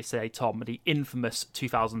 As you rightly say, Tom, the infamous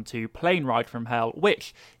 2002 plane ride from hell,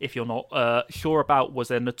 which, if you're not sure about, was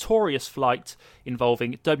a notorious flight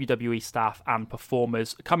involving WWE staff and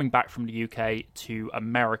performers coming back from the UK to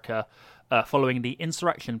America following the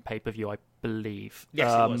Insurrection pay-per-view, I believe.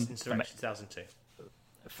 Yes, it was Insurrection 2002.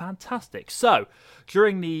 Fantastic. So,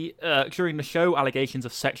 during the show, allegations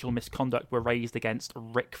of sexual misconduct were raised against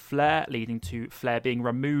Ric Flair, leading to Flair being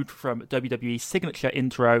removed from WWE's signature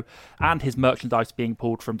intro and his merchandise being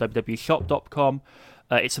pulled from WWEshop.com.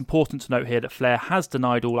 It's important to note here that Flair has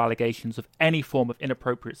denied all allegations of any form of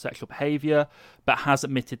inappropriate sexual behaviour, but has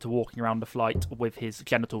admitted to walking around the flight with his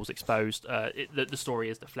genitals exposed. The story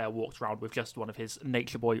is that Flair walked around with just one of his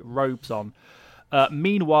Nature Boy robes on.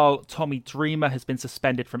 Meanwhile, Tommy Dreamer has been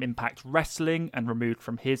suspended from Impact Wrestling and removed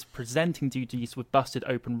from his presenting duties with Busted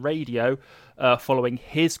Open Radio following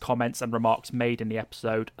his comments and remarks made in the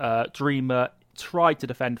episode. Dreamer tried to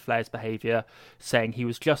defend Flair's behaviour, saying he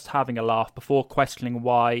was just having a laugh before questioning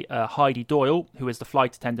why Heidi Doyle, who is the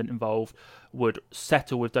flight attendant involved, would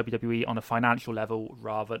settle with WWE on a financial level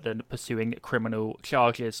rather than pursuing criminal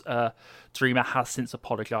charges. Dreamer has since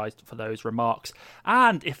apologised for those remarks.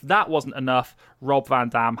 And if that wasn't enough, Rob Van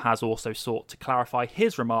Dam has also sought to clarify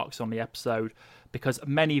his remarks on the episode, because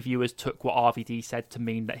many viewers took what RVD said to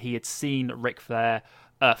mean that he had seen Ric Flair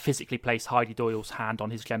physically place Heidi Doyle's hand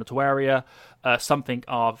on his genital area, something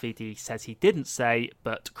RVD says he didn't say,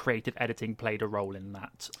 but creative editing played a role in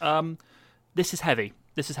that. This is heavy.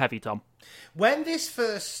 This is heavy, Tom. When this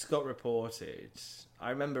first got reported,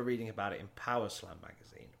 I remember reading about it in Power Slam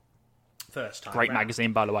magazine. First time. Great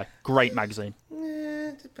magazine, by the way. Great magazine.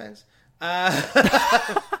 It depends.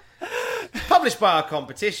 Published by our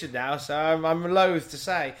competition now, so I'm loath to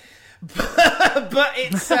say. but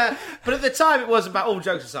it's but at the time it was about, all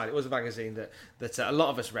jokes aside, it was a magazine that a lot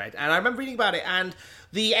of us read, and I remember reading about it, and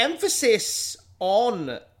the emphasis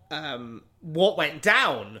on what went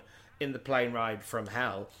down in the plane ride from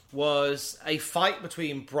hell was a fight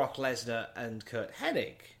between Brock Lesnar and Kurt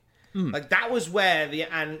Hennig. Like, that was where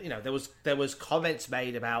there was comments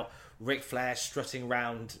made about Ric Flair strutting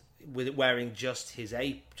around with wearing just his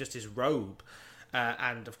robe.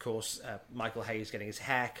 And of course, Michael Hayes getting his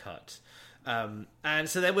hair cut. And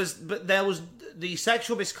so there was the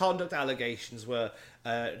sexual misconduct allegations were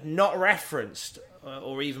not referenced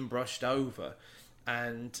or even brushed over.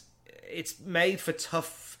 And it's made for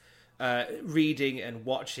tough reading and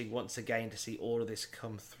watching once again to see all of this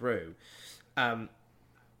come through.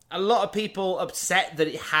 A lot of people upset that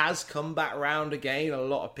it has come back round again. A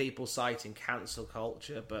lot of people citing cancel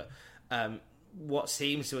culture, but what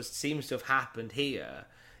seems to have happened here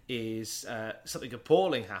is something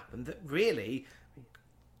appalling happened that really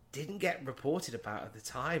didn't get reported about at the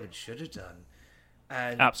time and should have done.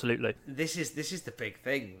 And absolutely, this is the big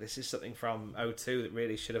thing. This is something from 2002 that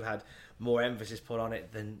really should have had more emphasis put on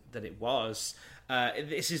it than it was.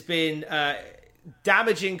 This has been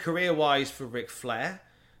damaging career-wise for Ric Flair,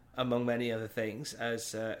 among many other things,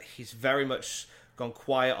 as he's very much gone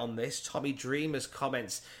quiet on this. Tommy Dreamer's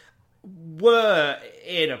comments were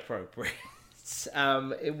inappropriate.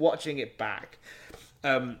 Watching it back,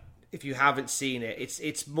 if you haven't seen it,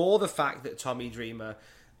 it's more the fact that Tommy Dreamer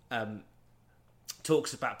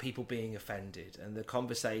talks about people being offended and the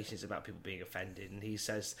conversations about people being offended, and he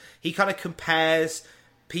says he kind of compares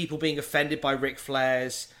people being offended by Ric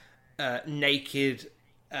Flair's naked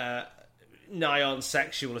nigh on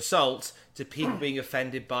sexual assault to people being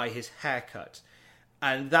offended by his haircut,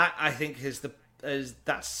 and that, I think,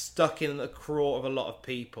 that's stuck in the craw of a lot of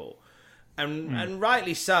people, and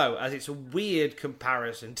rightly so, as it's a weird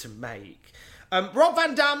comparison to make. Rob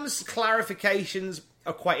Van Dam's clarifications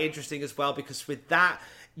are quite interesting as well, because with that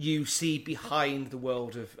you see behind the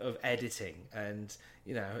world of editing, and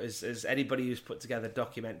as anybody who's put together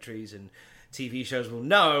documentaries and TV shows will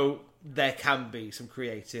know, there can be some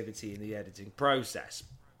creativity in the editing process.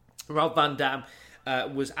 Rob Van Dam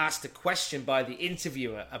was asked a question by the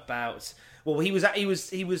interviewer about, well, he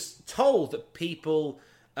was told that people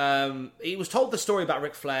he was told the story about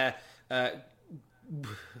Ric Flair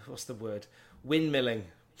what's the word, windmilling.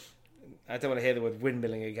 I don't want to hear the word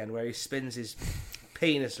windmilling again, where he spins his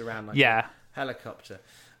penis around like a helicopter.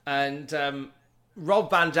 And Rob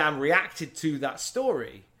Van Dam reacted to that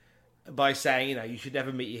story by saying, you should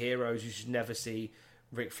never meet your heroes, you should never see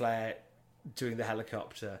Ric Flair doing the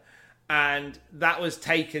helicopter. And that was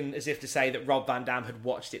taken as if to say that Rob Van Dam had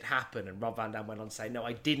watched it happen. And Rob Van Dam went on to say, no,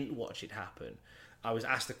 I didn't watch it happen. I was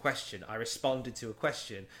asked a question, I responded to a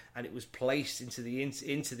question, and it was placed into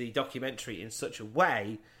the documentary in such a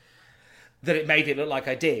way that it made it look like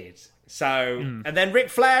I did. So, and then Ric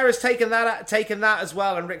Flair has taken that as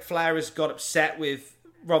well, and Ric Flair has got upset with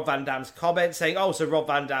Rob Van Dam's comment, saying, "Oh, so Rob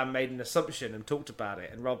Van Dam made an assumption and talked about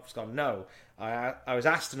it," and Rob's gone, "No, I was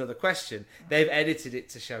asked another question. They've edited it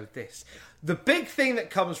to show this." The big thing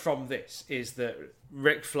that comes from this is that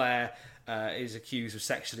Ric Flair is accused of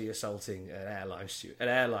sexually assaulting an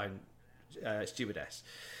airline stewardess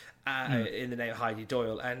in the name of Heidi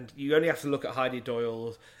Doyle, and you only have to look at Heidi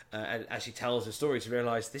Doyle as she tells her story to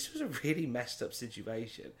realise this was a really messed up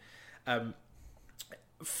situation.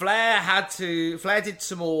 Flair did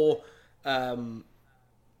some more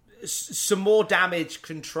some more damage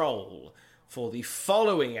control for the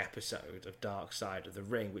following episode of Dark Side of the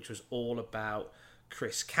Ring, which was all about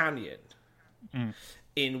Chris Kanyon,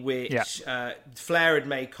 in which Flair had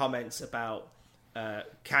made comments about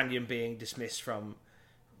Kanyon being dismissed from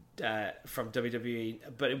WWE,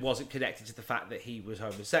 but it wasn't connected to the fact that he was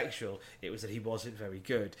homosexual. It was that he wasn't very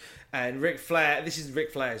good. And Ric Flair, this is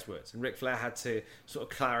Ric Flair's words, and Ric Flair had to sort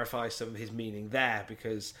of clarify some of his meaning there,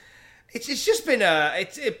 because it's just been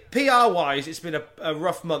PR-wise, it's been a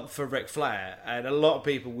rough month for Ric Flair, and a lot of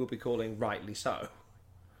people will be calling rightly so.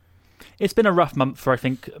 It's been a rough month for, I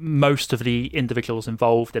think, most of the individuals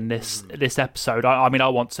involved in this episode. I mean, I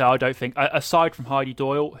want to say, I don't think, aside from Heidi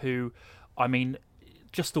Doyle, who, I mean,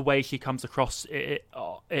 just the way she comes across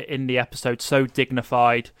in the episode, so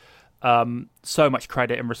dignified, so much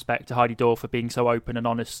credit and respect to Heidi Doyle for being so open and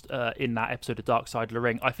honest in that episode of Dark Side of the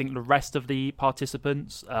Ring. I think the rest of the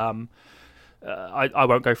participants, I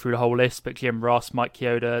won't go through the whole list, but Jim Ross, Mike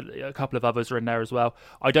Chioda, a couple of others are in there as well.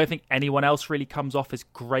 I don't think anyone else really comes off as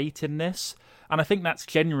great in this. And I think that's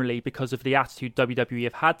generally because of the attitude WWE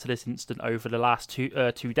have had to this instant over the last two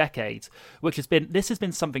decades, which has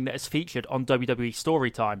been something that has featured on WWE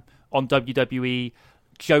Storytime, on WWE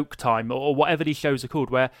Joke Time, or whatever these shows are called,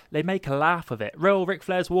 where they make a laugh of it. Real Ric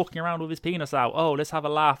Flair's walking around with his penis out. Oh, let's have a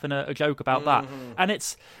laugh and a joke about that. And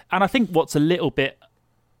I think what's a little bit,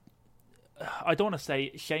 I don't want to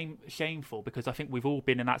say shameful, because I think we've all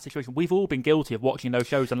been in that situation. We've all been guilty of watching those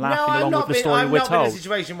shows and laughing along with the story we're told. I've not been in a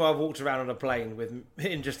situation where I've walked around on a plane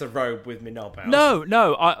in just a robe with my knob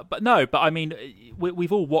out. But I mean,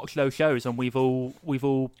 we've all watched those shows, and we've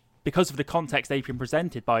all because of the context they've been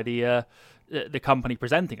presented by the company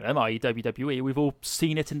presenting them, i.e. WWE, we've all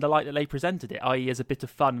seen it in the light that they presented it, i.e. as a bit of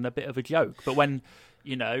fun and a bit of a joke. But when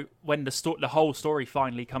the whole story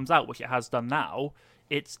finally comes out, which it has done now,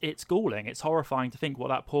 it's galling. It's horrifying to think what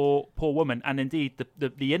that poor woman, and indeed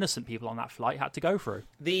the innocent people on that flight, had to go through.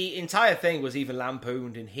 The entire thing was even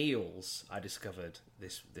lampooned in Heels, I discovered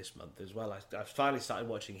this month as well. I finally started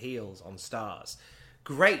watching Heels on Starz.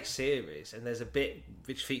 Great series, and there's a bit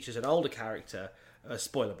which features an older character,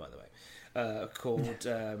 spoiler by the way,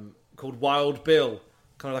 called Wild Bill,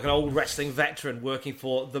 kind of like an old wrestling veteran working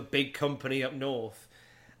for the big company up north.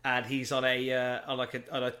 And he's on a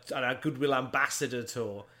Goodwill Ambassador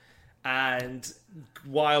tour, and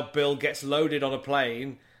Wild Bill gets loaded on a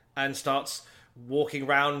plane and starts walking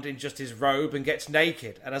around in just his robe and gets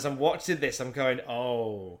naked. And as I'm watching this, I'm going,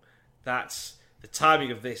 "Oh, that's the timing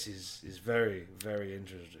of this is very, very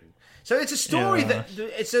interesting." So it's a story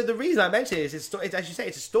so the reason I mention it is it's, as you say,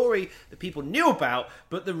 it's a story that people knew about,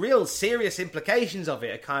 but the real serious implications of it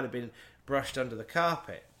have kind of been brushed under the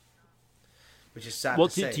carpet, which is sad to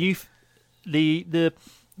see. The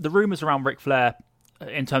rumours around Ric Flair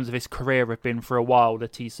in terms of his career have been for a while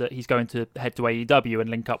that he's going to head to AEW and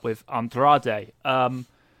link up with Andrade. I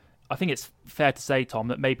think it's fair to say, Tom,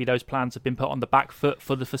 that maybe those plans have been put on the back foot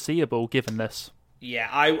for the foreseeable, given this. Yeah,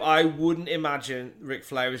 I wouldn't imagine Ric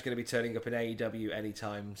Flair is going to be turning up in AEW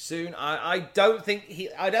anytime soon. I think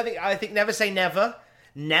never say never.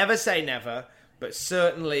 Never say never. But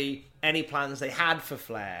certainly any plans they had for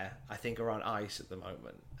Flair, I think, are on ice at the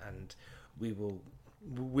moment, and we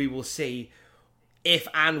will see if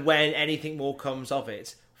and when anything more comes of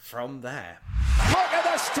it from there. Look at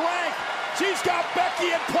the strength! She's got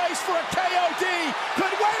Becky in place for a KOD.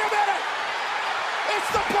 But wait a minute!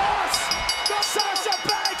 It's the boss! The Sasha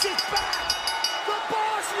Banks is back! The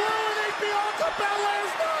boss ruining Bianca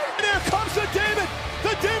Belair's night! And here comes the Demon!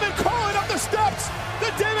 The Demon crawling up the steps! The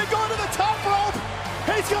Demon going to the top rope!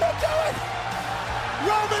 He's gonna do it!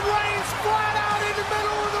 Roman Reigns flat out in the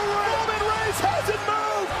middle of the ring! Roman Reigns hasn't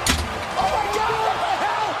moved! Oh my God, what the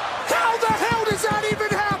hell? How the hell does that even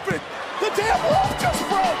happen? The damn rope just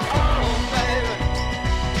broke!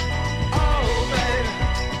 Oh baby,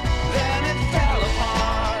 then it fell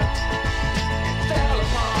apart. It fell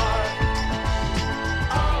apart.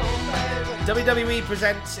 Oh baby. WWE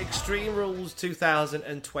presents Extreme Rules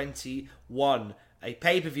 2021, a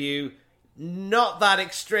pay-per-view not that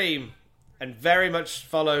extreme and very much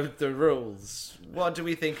followed the rules. What do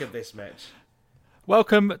we think of this, Mitch?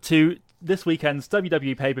 Welcome to this weekend's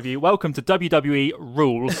WWE pay-per-view. Welcome to WWE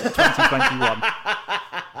Rules 2021.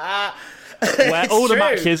 Where all the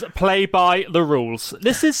matches play by the rules.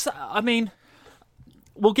 This is, I mean,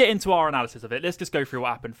 we'll get into our analysis of it. Let's just go through what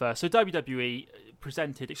happened first. So WWE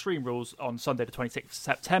presented Extreme Rules on Sunday the 26th of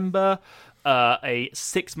September. A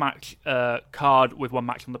 6-match card with 1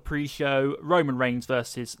 match on the pre-show. Roman Reigns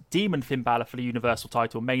versus Demon Finn Balor for the Universal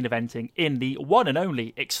title, main eventing in the one and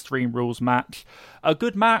only Extreme Rules match. A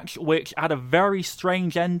good match which had a very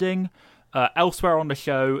strange ending. Elsewhere on the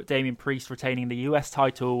show, Damian Priest retaining the US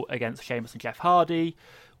title against Sheamus and Jeff Hardy.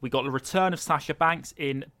 We got the return of Sasha Banks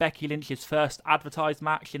in Becky Lynch's first advertised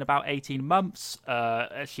match in about 18 months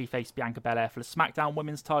as she faced Bianca Belair for the SmackDown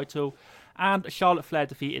Women's title. And Charlotte Flair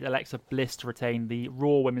defeated Alexa Bliss to retain the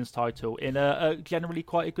Raw Women's title in a generally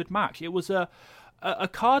quite a good match. It was a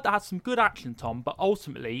card that had some good action, Tom, but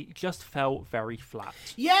ultimately just felt very flat.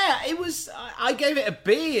 Yeah, it was. I gave it a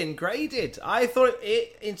B and graded. I thought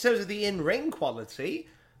it, in terms of the in-ring quality,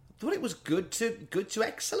 I thought it was good to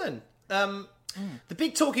excellent. The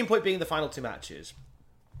big talking point being the final two matches.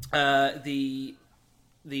 The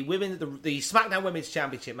SmackDown Women's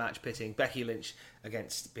Championship match pitting Becky Lynch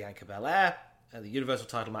against Bianca Belair, and the Universal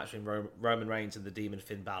title match between Roman Reigns and the Demon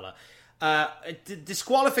Finn Balor.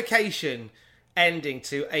 Disqualification ending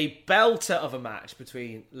to a belter of a match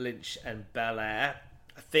between Lynch and Belair.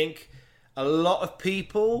 I think a lot of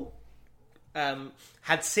people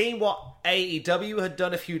had seen what AEW had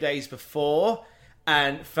done a few days before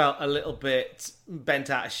and felt a little bit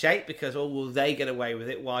bent out of shape because, oh, will they get away with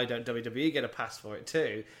it? Why don't WWE get a pass for it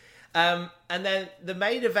too? And then the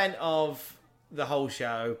main event of the whole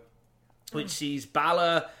show, which sees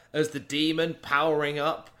Balor as the Demon powering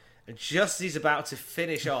up, and just as he's about to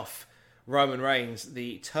finish off Roman Reigns,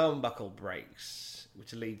 the turnbuckle breaks,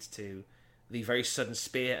 which leads to the very sudden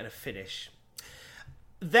spear and a finish.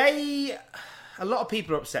 A lot of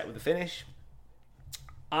people are upset with the finish.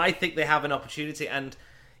 I think they have an opportunity, and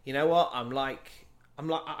you know what?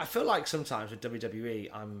 I feel like sometimes with WWE,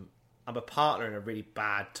 I'm a partner in a really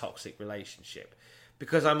bad, toxic relationship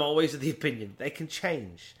because I'm always of the opinion they can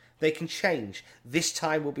change. They can change. This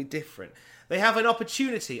time will be different. They have an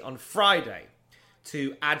opportunity on Friday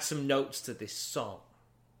to add some notes to this song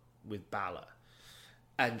with Balor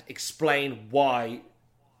and explain why,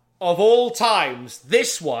 of all times,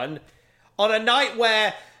 this one, on a night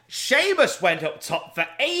where Sheamus went up top for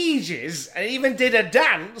ages and even did a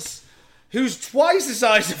dance, who's twice the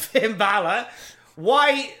size of Finn Balor,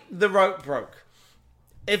 why the rope broke.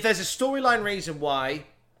 If there's a storyline reason why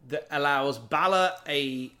that allows Balor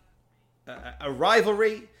a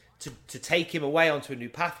rivalry to take him away onto a new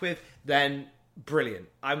path with, then brilliant.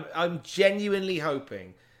 I'm genuinely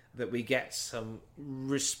hoping that we get some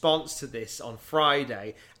response to this on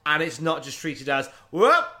Friday, and it's not just treated as,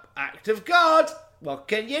 whoop, act of God, what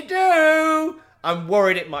can you do? I'm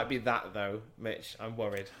worried it might be that, though, Mitch. I'm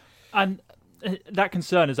worried. And that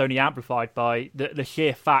concern is only amplified by the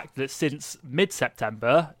sheer fact that since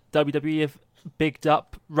mid-September, WWE have bigged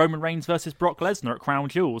up Roman Reigns versus Brock Lesnar at Crown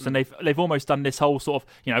Jewels, and they've almost done this whole sort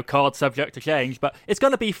of, card subject to change, but it's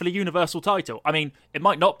going to be for the Universal title. I mean, it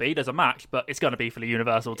might not be, there's a match, but it's going to be for the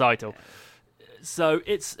Universal title. So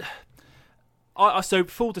it's... So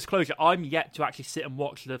full disclosure, I'm yet to actually sit and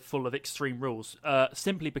watch the full of Extreme Rules,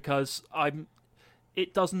 simply because as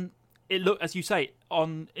you say,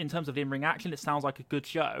 in terms of in-ring action, it sounds like a good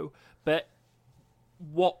show, but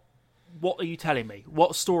what are you telling me?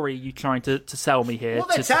 What story are you trying to sell me here? What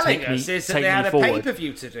they're telling us is that they had a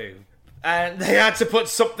pay-per-view to do, and they had to put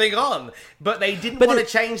something on, but they didn't want to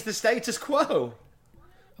change the status quo.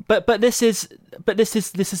 But this is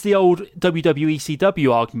the old WWE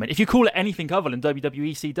CW argument. If you call it anything other than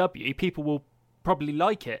WWE CW, people will probably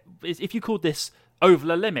like it. If you called this Over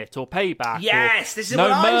the Limit or Payback, yes, this is No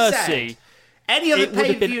what Mercy, I said. Any other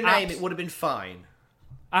pay-per-view name, it would have been fine.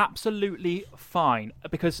 Absolutely fine,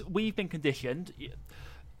 because we've been conditioned.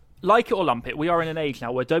 Like it or lump it, we are in an age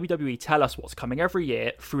now where WWE tell us what's coming every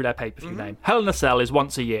year through their pay-per-view name. Hell in a Cell is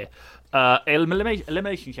once a year.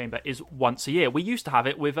 Elimination Chamber is once a year. We used to have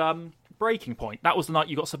it with Breaking Point. That was the night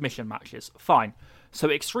you got submission matches. Fine.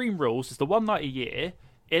 So Extreme Rules is the one night a year.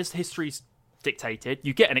 As history's dictated,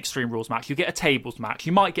 you get an Extreme Rules match. You get a tables match.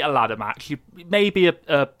 You might get a ladder match. You maybe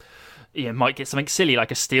might get something silly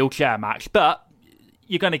like a steel chair match. But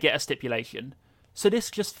you're going to get a stipulation. So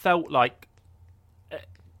this just felt like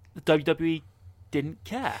the WWE didn't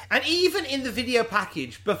care. And even in the video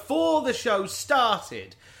package, before the show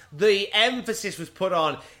started, the emphasis was put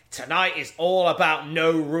on, tonight is all about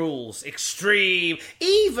no rules, extreme.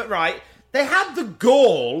 Even, right, they had the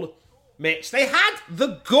gall, Mitch, they had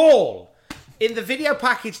the gall in the video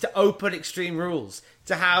package to open Extreme Rules,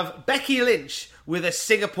 to have Becky Lynch with a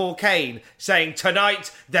Singapore cane saying,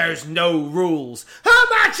 tonight there's no rules. Her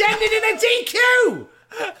match ended in a DQ!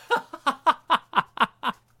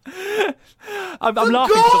 I'm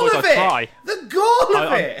laughing because otherwise I'd cry. The gall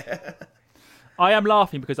of it! I am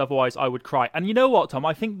laughing because otherwise I would cry. And you know what, Tom?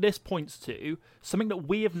 I think this points to something that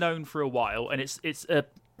we have known for a while, and it's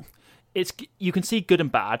you can see good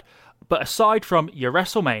and bad, but aside from your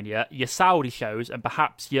WrestleMania, your Saudi shows, and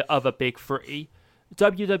perhaps your other big three,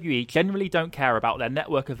 WWE generally don't care about their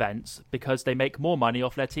network events because they make more money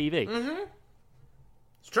off their TV. Mm-hmm.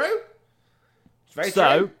 It's true. It's very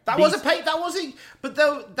true. That was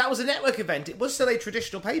a network event. It was still a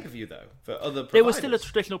traditional pay-per-view, though, for other providers. It was still a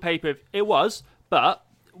traditional pay-per-view. It was, but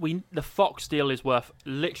the Fox deal is worth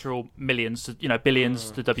literal millions,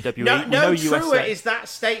 billions to WWE. No truer is that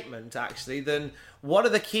statement, actually, than one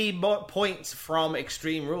of the key points from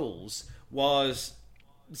Extreme Rules was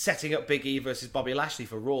setting up Big E versus Bobby Lashley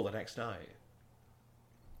for Raw the next night.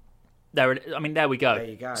 There we go. There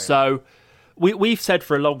you go. So we've said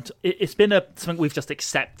for a long time, it's been something we've just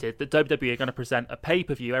accepted, that WWE are going to present a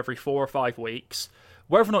pay-per-view every 4 or 5 weeks.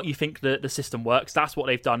 Whether or not you think the system works, that's what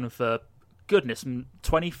they've done for, goodness,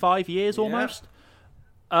 25 years almost.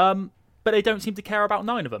 But they don't seem to care about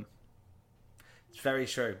 9 of them. It's very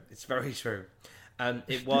true. It's very true.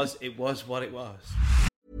 It was what it was.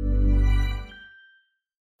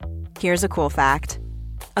 Here's a cool fact.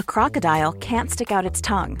 A crocodile can't stick out its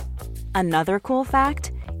tongue. Another cool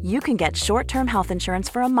fact, you can get short-term health insurance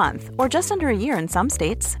for a month or just under a year in some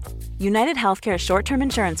states. United Healthcare short-term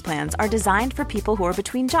insurance plans are designed for people who are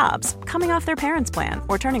between jobs, coming off their parents' plan,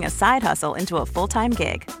 or turning a side hustle into a full-time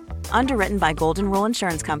gig. Underwritten by Golden Rule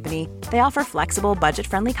Insurance Company, they offer flexible,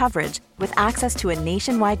 budget-friendly coverage with access to a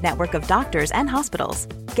nationwide network of doctors and hospitals.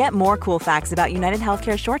 Get more cool facts about United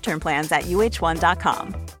Healthcare short-term plans at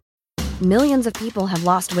uh1.com. Millions of people have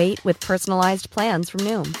lost weight with personalized plans from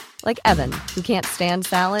Noom. Like Evan, who can't stand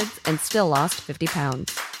salads and still lost 50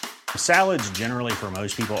 pounds. Salads generally for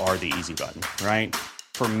most people are the easy button, right?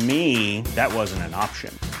 For me, that wasn't an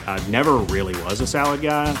option. I never really was a salad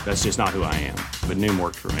guy. That's just not who I am. But Noom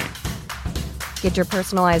worked for me. Get your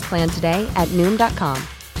personalized plan today at Noom.com.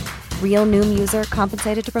 Real Noom user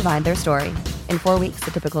compensated to provide their story. In 4 weeks,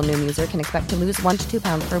 the typical Noom user can expect to lose 1 to 2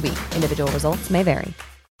 pounds per week. Individual results may vary.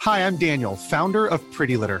 Hi, I'm Daniel, founder of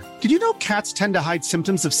Pretty Litter. Did you know cats tend to hide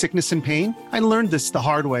symptoms of sickness and pain? I learned this the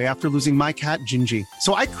hard way after losing my cat, Gingy.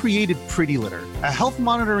 So I created Pretty Litter, a health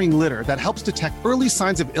monitoring litter that helps detect early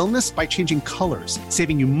signs of illness by changing colors,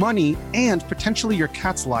 saving you money and potentially your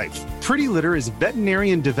cat's life. Pretty Litter is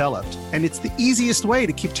veterinarian developed, and it's the easiest way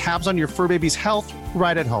to keep tabs on your fur baby's health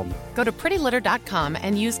right at home. Go to prettylitter.com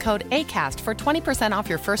and use code ACAST for 20% off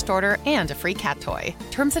your first order and a free cat toy.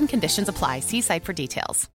 Terms and conditions apply. See site for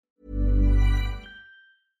details.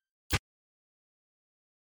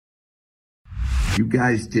 You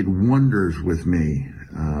guys did wonders with me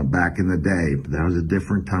back in the day, but that was a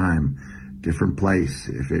different time, different place.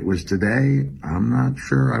 If it was today, I'm not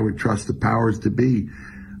sure I would trust the powers to be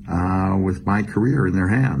with my career in their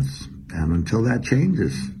hands. And until that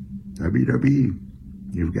changes, WWE,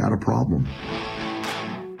 you've got a problem.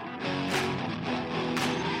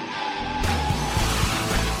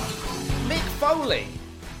 Mick Foley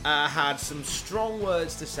had some strong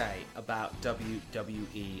words to say about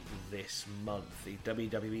WWE this month. The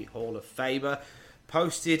WWE Hall of Famer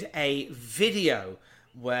posted a video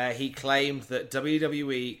where he claimed that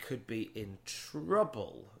WWE could be in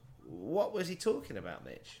trouble. What was he talking about,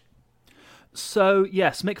 Mitch? So,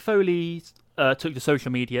 yes, Mick Foley took to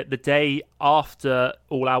social media the day after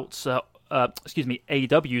AEW's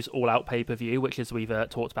All Out pay-per-view, which, as we've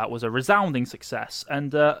talked about, was a resounding success.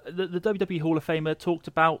 And the WWE Hall of Famer talked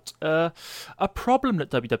about a problem that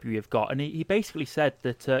WWE have got. And he basically said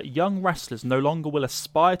that young wrestlers no longer will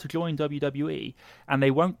aspire to join WWE, and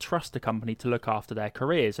they won't trust the company to look after their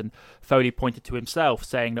careers. And Foley pointed to himself,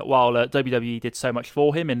 saying that while WWE did so much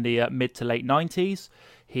for him in the mid to late 90s,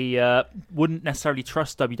 he wouldn't necessarily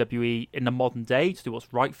trust WWE in the modern day to do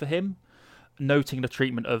what's right for him, noting the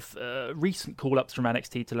treatment of recent call-ups from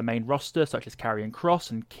NXT to the main roster, such as Karrion Kross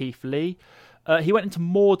and Keith Lee. He went into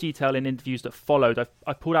more detail in interviews that followed.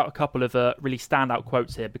 I pulled out a couple of really standout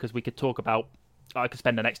quotes here because we could talk about... I could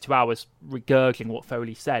spend the next 2 hours regurgling what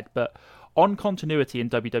Foley said, but on continuity in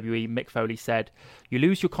WWE, Mick Foley said, "You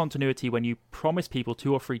lose your continuity when you promise people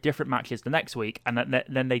 2 or 3 different matches the next week and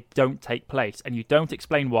then they don't take place, and you don't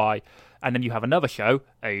explain why, and then you have another show,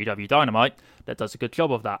 AEW Dynamite, that does a good job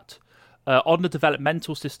of that." On the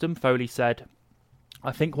developmental system, Foley said,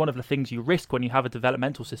 "I think one of the things you risk when you have a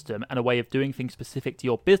developmental system and a way of doing things specific to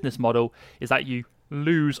your business model is that you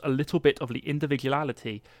lose a little bit of the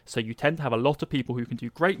individuality. So you tend to have a lot of people who can do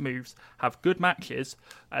great moves, have good matches,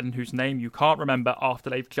 and whose name you can't remember after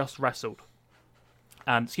they've just wrestled."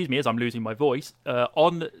 And, excuse me, as I'm losing my voice,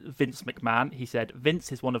 on Vince McMahon, he said,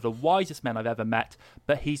 "Vince is one of the wisest men I've ever met,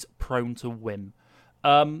 but he's prone to whim."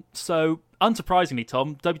 So, unsurprisingly,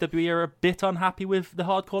 Tom, WWE are a bit unhappy with the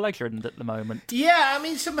Hardcore Legend at the moment. Yeah, I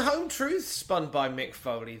mean, some home truths spun by Mick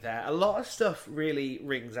Foley there. A lot of stuff really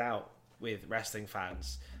rings out with wrestling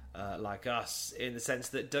fans. like us, in the sense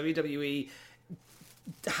that WWE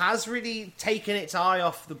has really taken its eye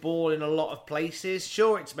off the ball in a lot of places.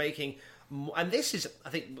 Sure, it's making, and this is,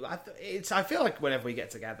 I feel like whenever we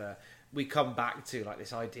get together, we come back to like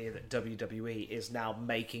this idea that WWE is now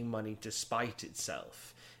making money despite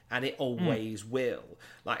itself, and it always will.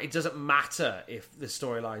 Like, it doesn't matter if the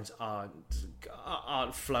storylines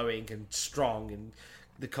aren't flowing and strong and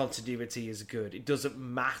the continuity is good. It doesn't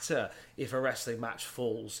matter if a wrestling match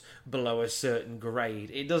falls below a certain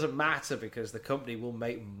grade. It doesn't matter, because the company will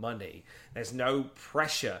make money. There's no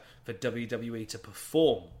pressure for WWE to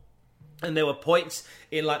perform. And there were points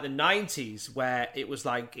in like the 90s where it was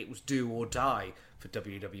do or die for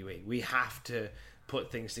WWE. We have to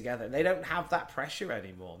put things together. And they don't have that pressure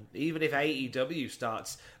anymore. Even if AEW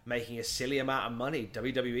starts making a silly amount of money,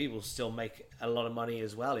 WWE will still make a lot of money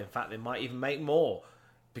as well. In fact, they might even make more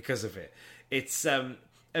because of it. It's and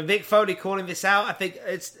Mick Foley calling this out, I think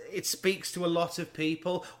it speaks to a lot of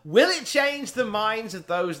people. Will it change the minds of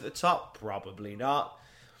those at the top? Probably not.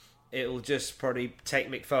 It'll just probably take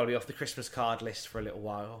Mick Foley off the Christmas card list for a little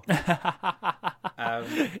while.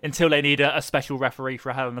 Until they need a special referee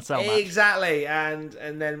for a Hell in a Cell match. Exactly, and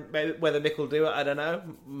then maybe whether Mick will do it, I don't know.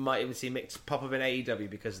 Might even see Mick pop up in AEW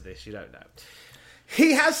because of this, you don't know.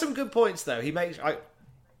 He has some good points, though. He makes...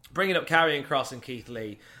 bringing up Karrion Kross and Keith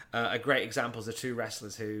Lee are great examples of two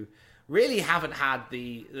wrestlers who really haven't had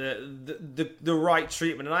the right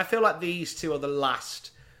treatment. And I feel like these two are the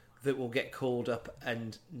last that will get called up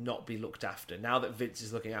and not be looked after. Now that Vince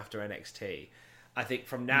is looking after NXT, I think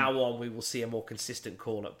from now on we will see a more consistent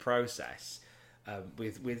call-up process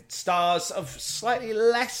with stars of slightly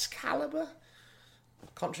less caliber,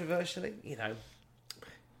 controversially. You know,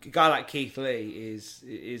 a guy like Keith Lee is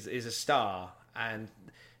a star, and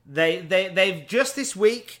they've just this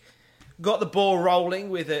week got the ball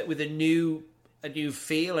rolling with a new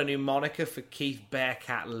feel, a new moniker for Keith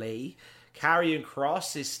Bearcat Lee. Karrion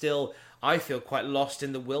Kross is still, I feel, quite lost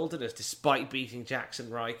in the wilderness despite beating Jackson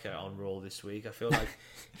Riker on Raw this week. I feel like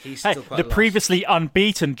he's still quite the lost. Previously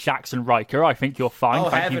unbeaten Jackson Riker, I think you're fine.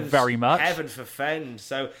 Thank you very much. Heaven forfend.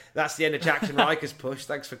 So that's the end of Jackson Riker's push.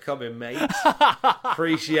 Thanks for coming, mate.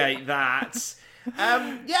 Appreciate that.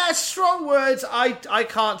 Strong words. I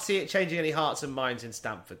can't see it changing any hearts and minds in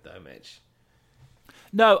Stamford, though, Mitch.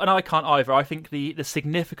 No, and I can't either. I think the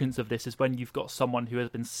significance of this is when you've got someone who has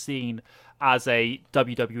been seen as a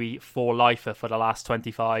WWE for-lifer for the last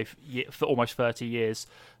 25, for almost 30 years,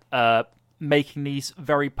 making these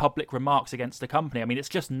very public remarks against the company. I mean, it's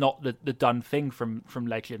just not the done thing from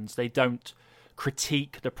legends. They don't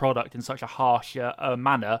critique the product in such a harsh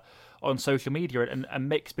manner on social media, and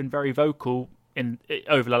Mick's been very vocal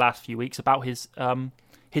over the last few weeks about his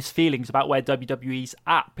feelings about where WWE's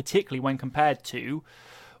at, particularly when compared to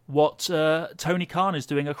what Tony Khan is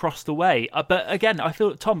doing across the way. But again, I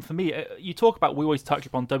feel, Tom, for me, you talk about, we always touch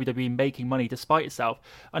upon WWE making money despite itself.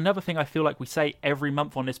 Another thing I feel like we say every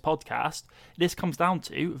month on this podcast, this comes down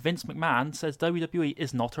to Vince McMahon says WWE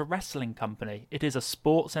is not a wrestling company. It is a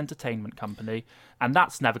sports entertainment company, and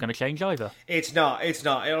that's never going to change either. It's not.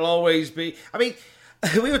 It'll always be... I mean,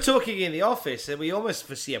 we were talking in the office, and we almost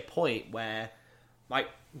foresee a point where, like,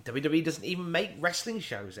 WWE doesn't even make wrestling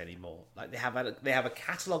shows anymore. Like, they have a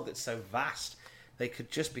catalogue that's so vast, they could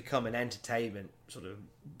just become an entertainment sort of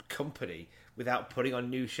company without putting on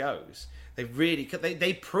new shows. They really could.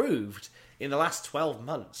 They proved in the last 12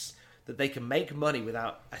 months that they can make money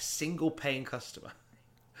without a single paying customer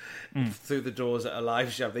through the doors at a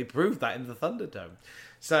live show. They proved that in the Thunderdome.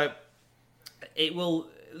 So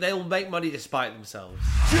they'll make money despite themselves.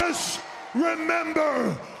 Just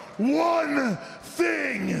remember one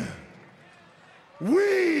thing.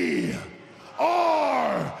 We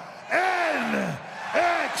are NXT.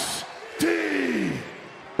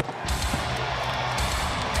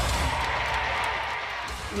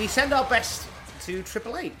 We send our best to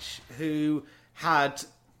Triple H, who had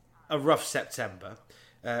a rough September.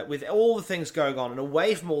 With all the things going on and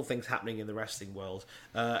away from all the things happening in the wrestling world,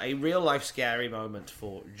 a real life scary moment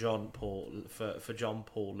for John Paul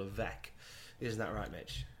Levesque. Isn't that right,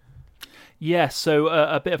 Mitch? Yeah, so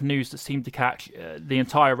a bit of news that seemed to catch the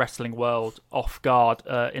entire wrestling world off guard.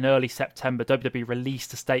 In early September, WWE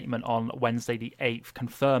released a statement on Wednesday the 8th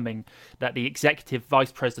confirming that the Executive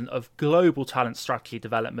Vice President of Global Talent Strategy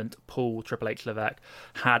Development, Paul Triple H Levesque,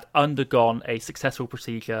 had undergone a successful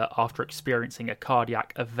procedure after experiencing a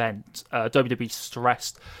cardiac event. WWE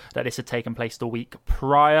stressed that this had taken place the week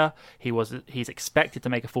prior. He's expected to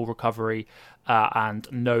make a full recovery, and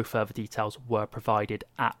no further details were provided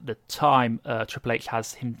at the time. Triple H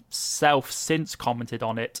has himself since commented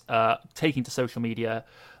on it, taking to social media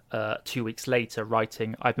 2 weeks later,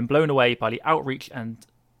 writing, "I've been blown away by the outreach and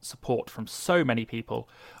support from so many people.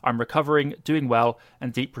 I'm recovering, doing well,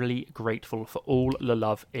 and deeply grateful for all the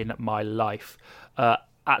love in my life."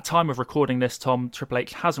 At time of recording this, Tom, Triple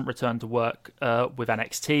H hasn't returned to work with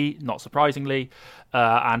NXT, not surprisingly,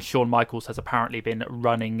 and Shawn Michaels has apparently been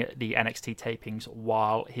running the NXT tapings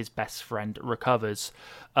while his best friend recovers.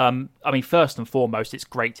 I mean, first and foremost, it's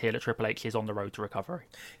great to hear that Triple H is on the road to recovery.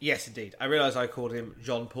 Yes, indeed. I realise I called him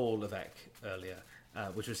Jean-Paul Levesque earlier,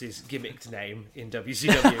 which was his gimmicked name in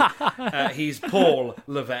WCW. He's Paul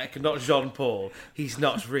Levesque, not Jean-Paul. He's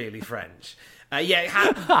not really French.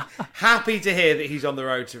 Happy to hear that he's on the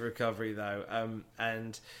road to recovery, though.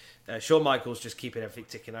 And Shawn Michaels just keeping everything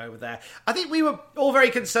ticking over there. I think we were all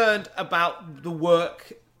very concerned about the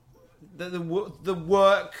work, the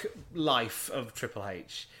work life of Triple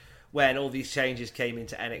H when all these changes came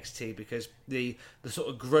into NXT, because the sort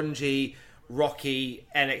of grungy, rocky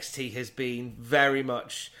NXT has been very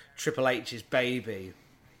much Triple H's baby.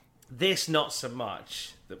 This, not so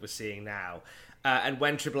much, that we're seeing now. And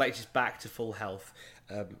when Triple H is back to full health,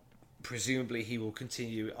 presumably he will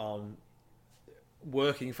continue on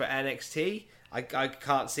working for NXT. I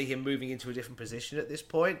can't see him moving into a different position at this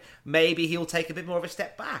point. Maybe he'll take a bit more of a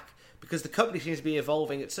step back, because the company seems to be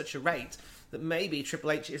evolving at such a rate that maybe Triple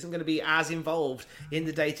H isn't going to be as involved in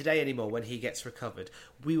the day-to-day anymore when he gets recovered.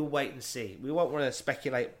 We will wait and see. We won't want to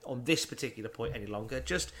speculate on this particular point any longer.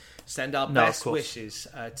 Just send our best wishes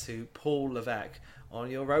to Paul Levesque on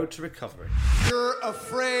your road to recovery. You're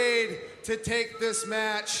afraid to take this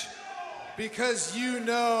match because you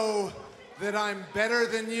know that I'm better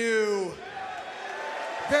than you,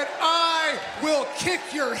 that I will kick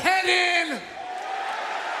your head in,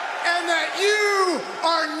 and that you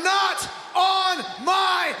are not on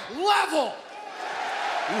my level.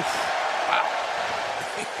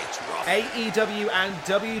 AEW and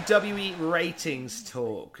WWE ratings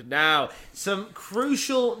talk. Now, some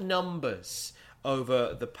crucial numbers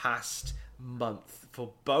over the past month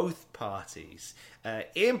for both parties.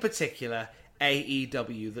 In particular,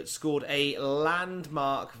 AEW, that scored a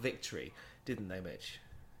landmark victory, didn't they, Mitch?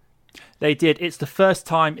 They did. It's the first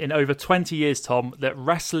time in over 20 years, Tom, that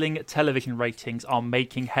wrestling television ratings are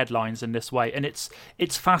making headlines in this way, and it's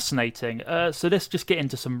fascinating. So let's just get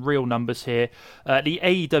into some real numbers here. The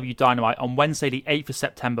AEW Dynamite on Wednesday, the 8th of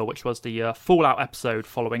September, which was the Fallout episode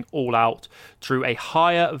following All Out, drew a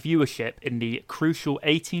higher viewership in the crucial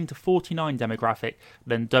 18 to 49 demographic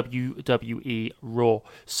than WWE Raw.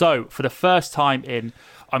 So for the first time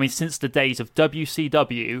since the days of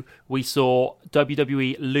WCW, we saw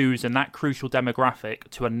WWE lose in that crucial demographic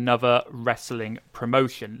to another wrestling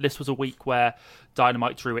promotion. This was a week where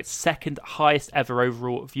Dynamite drew its second highest ever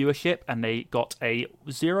overall viewership, and they got a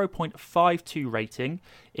 0.52 rating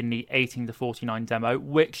in the 18 to 49 demo,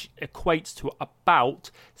 which equates to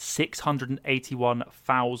about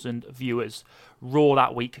 681,000 viewers. Raw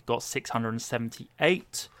that week got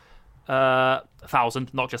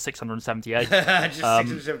 678,000, not just 678. Just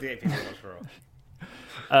 678 people, not for all.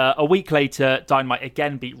 A week later, Dynamite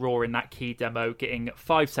again beat Raw in that key demo, getting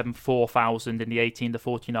 574,000 in the 18 to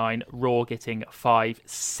 49. Raw getting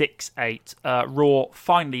 568. Raw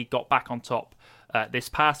finally got back on top this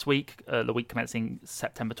past week, the week commencing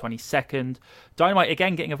September 22nd. Dynamite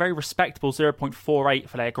again getting a very respectable 0.48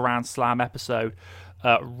 for their Grand Slam episode.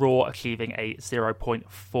 Raw achieving a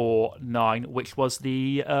 0.49, which was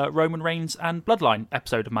the Roman Reigns and Bloodline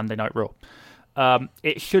episode of Monday Night Raw.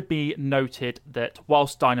 It should be noted that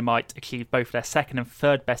whilst Dynamite achieved both their second and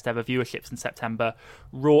third best ever viewerships in September,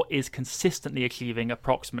 Raw is consistently achieving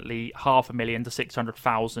approximately 500,000 to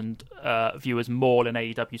 600,000 viewers more than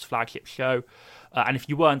AEW's flagship show. And if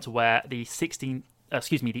you weren't aware, the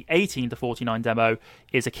 18 to 49 demo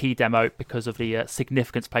is a key demo because of the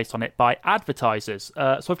significance placed on it by advertisers.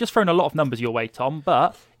 So I've just thrown a lot of numbers your way, Tom,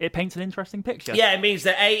 but it paints an interesting picture. Yeah, it means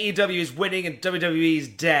that AEW is winning and WWE is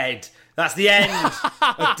dead. That's the end of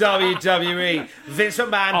WWE. Vince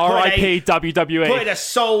McMahon R.I.P. WWE. Putting a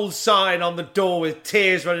sold sign on the door with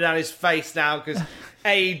tears running down his face now because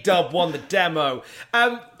AEW won the demo.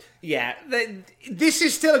 This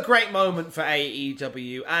is still a great moment for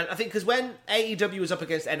AEW, and I think because when AEW was up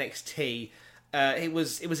against NXT, it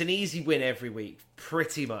was an easy win every week,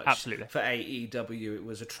 pretty much. Absolutely. For AEW, it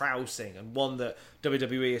was a trouncing, and one that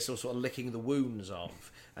WWE is still sort of licking the wounds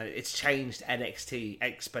of. It's changed NXT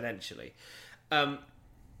exponentially. But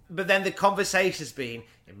then the conversation's been,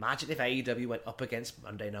 imagine if AEW went up against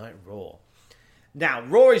Monday Night Raw. Now,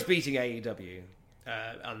 Raw is beating AEW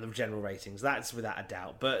on the general ratings, that's without a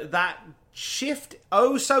doubt. But that shift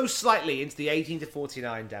so slightly into the 18 to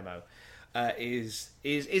 49 demo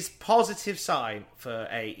is positive sign for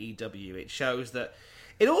AEW. It shows that.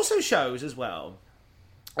 It also shows as well,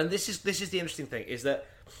 and this is the interesting thing, is that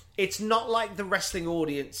it's not like the wrestling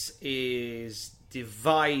audience is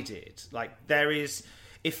divided. Like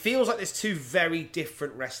it feels like there's two very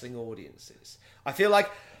different wrestling audiences. I feel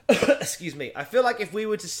like, excuse me, I feel like if we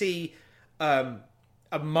were to see a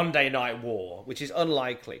Monday Night War, which is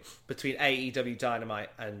unlikely, between AEW Dynamite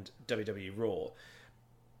and WWE Raw,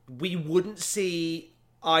 we wouldn't see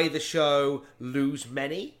either show lose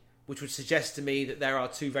many, which would suggest to me that there are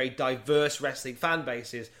two very diverse wrestling fan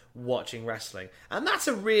bases watching wrestling. And that's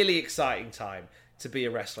a really exciting time to be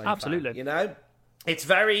a wrestling fan, you know? It's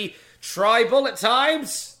very tribal at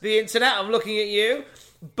times, the internet, I'm looking at you.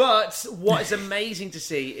 But what is amazing to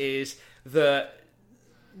see is that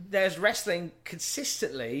there's wrestling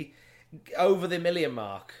consistently over the million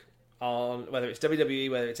mark on whether it's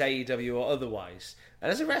WWE, whether it's AEW or otherwise.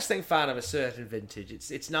 And as a wrestling fan of a certain vintage,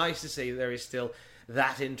 it's nice to see that there is still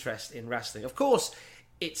that interest in wrestling. Of course,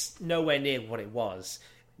 it's nowhere near what it was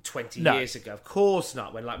 20 years ago. Of course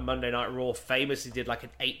not, when like Monday Night Raw famously did like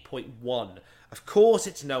an 8.1. Of course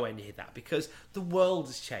it's nowhere near that, because the world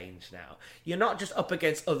has changed now. You're not just up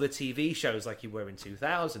against other TV shows like you were in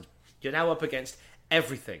 2000. You're now up against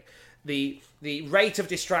everything. The rate of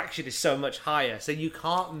distraction is so much higher, so you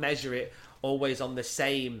can't measure it always on the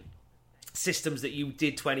same systems that you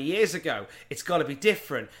did 20 years ago. It's got to be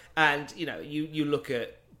different. And, you know, you look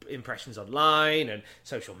at impressions online and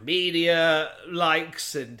social media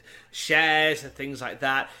likes and shares and things like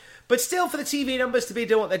that. But still, for the TV numbers to be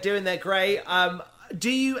doing what they're doing, they're great. Do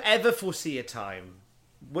you ever foresee a time?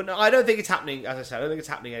 Well, I don't think it's happening, as I said, I don't think it's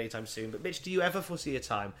happening anytime soon. But Mitch, do you ever foresee a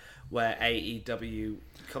time where AEW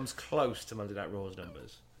comes close to Monday Night Raw's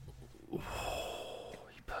numbers? You're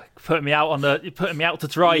putting me out to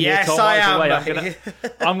dry here, yes, Tom. I am.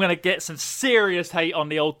 I'm gonna get some serious hate on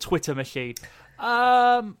the old Twitter machine.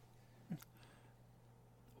 I'm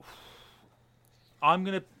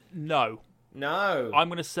gonna No. I'm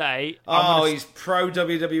gonna say. He's pro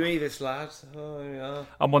WWE, this lad. Oh yeah.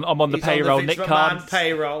 I'm on the He's payroll. on the Nick McMahon Cards.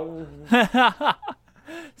 payroll.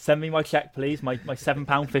 Send me my check, please. My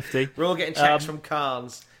 £7.50. We're all getting checks from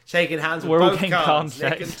Carnes, shaking hands with we're all both getting Carnes, Carnes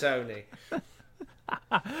Nick checks. and Tony.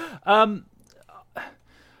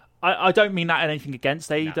 I don't mean that anything against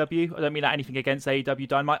AEW. I don't mean that anything against AEW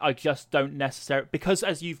Dynamite. I just don't necessarily, because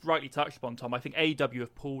as you've rightly touched upon, Tom, I think AEW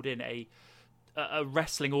have pulled in a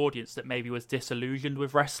wrestling audience that maybe was disillusioned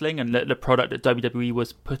with wrestling and the product that WWE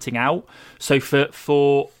was putting out. So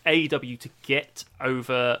for AEW to get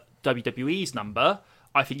over WWE's number,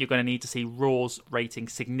 I think you're going to need to see Raw's rating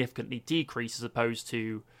significantly decrease as opposed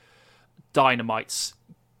to Dynamite's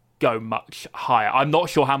go much higher. I'm not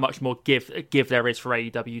sure how much more give there is for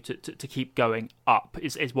AEW to keep going up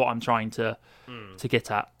is what I'm trying to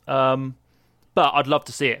get at. But I'd love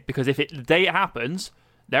to see it, because if the day it happens,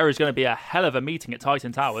 there is going to be a hell of a meeting at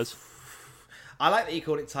Titan Towers. I like that you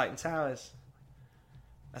called it Titan Towers.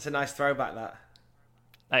 That's a nice throwback, that.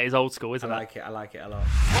 That is old school, isn't it? I like it a lot.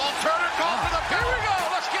 Well, Turner going for the... Here we go.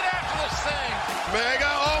 Let's get after this thing. Mega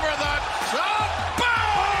over the top.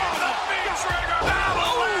 Boom! The knee trigger.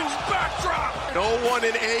 Avalanche backdrop. No one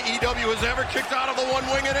in AEW has ever kicked out of the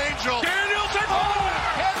one-winged angel. Danielson.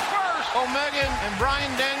 Head first. Omega and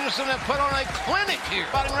Bryan Danielson have put on a clinic here.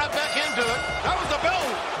 Fighting right back into it. That was the bell.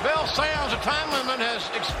 Bell sounds. The time limit has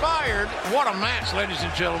expired. What a match, ladies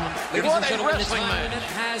and gentlemen. Ladies what and gentlemen, a wrestling the time match.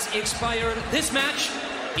 limit has expired. This match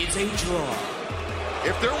is a draw.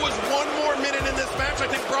 If there was one more minute in this match, I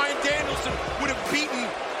think Bryan Danielson would have beaten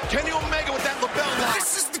Kenny Omega with that lapel lock.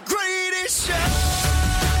 This is the greatest show.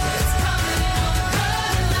 It's coming on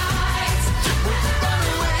the lights. With the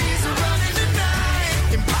runaways running tonight.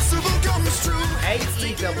 Impossible comes true.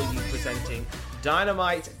 AEW presenting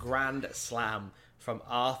Dynamite Grand Slam from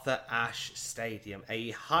Arthur Ashe Stadium,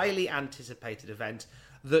 a highly anticipated event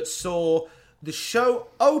that saw the show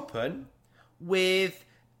open with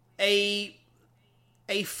a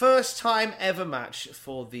first time ever match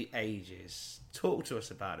for the ages. Talk to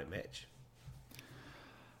us about it, Mitch.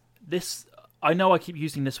 I know I keep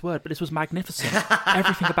using this word, but this was magnificent.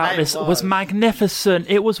 Everything about this was magnificent.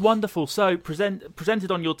 It was wonderful. So,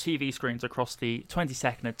 presented on your TV screens across the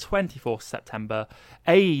 22nd and 24th September,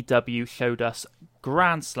 AEW showed us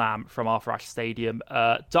Grand Slam from Arthur Ashe Stadium.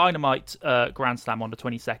 Dynamite Grand Slam on the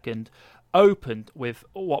 22nd opened with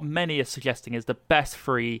what many are suggesting is the best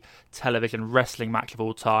free television wrestling match of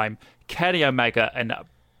all time. Kenny Omega and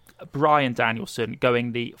Bryan Danielson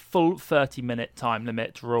going the full 30-minute time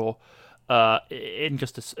limit draw in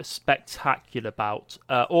just a spectacular bout.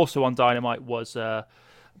 Also on Dynamite was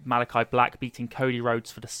Malachi Black beating Cody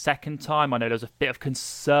Rhodes for the second time. I know there was a bit of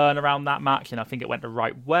concern around that match, and I think it went the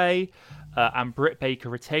right way. And Britt Baker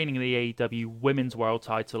retaining the AEW Women's World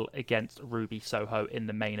title against Ruby Soho in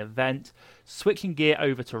the main event. Switching gear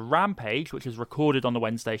over to Rampage, which was recorded on the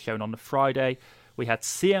Wednesday show and on the Friday, we had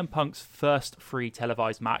CM Punk's first free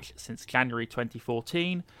televised match since January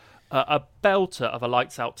 2014, a belter of a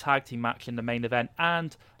lights-out tag team match in the main event,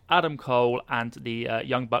 and Adam Cole and the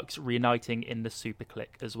Young Bucks reuniting in the Super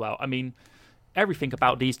Click as well. I mean, everything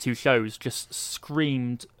about these two shows just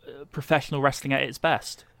screamed professional wrestling at its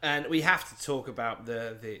best. And we have to talk about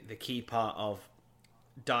the key part of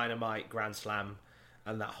Dynamite Grand Slam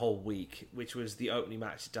and that whole week, which was the opening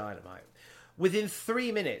match of Dynamite. Within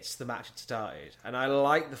 3 minutes, the match had started, and I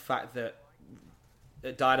like the fact that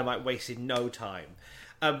Dynamite wasted no time.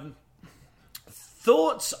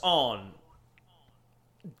 Thoughts on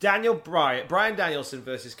Bryan Danielson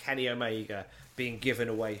versus Kenny Omega being given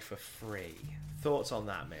away for free? Thoughts on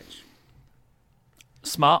that, Mitch?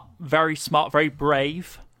 Smart, very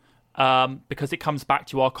brave, because it comes back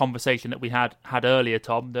to our conversation that we had earlier,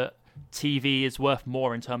 Tom, that TV is worth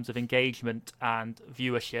more in terms of engagement and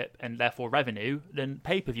viewership and therefore revenue than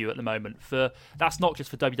pay-per-view at the moment. That's not just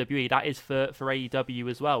for WWE, that is for AEW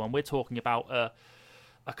as well. And we're talking about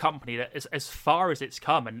a company that, as far as it's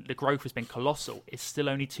come, and the growth has been colossal, is still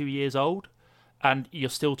only 2 years old. And you're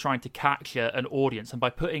still trying to capture an audience. And by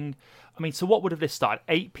putting... I mean, so what would have this started?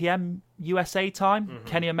 8 p.m. USA time? Mm-hmm.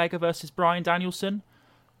 Kenny Omega versus Bryan Danielson?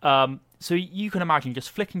 So you can imagine just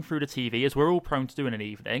flicking through the TV, as we're all prone to do in an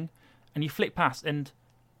evening, and you flick past and,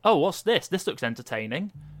 oh, what's this? This looks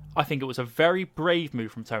entertaining. I think it was a very brave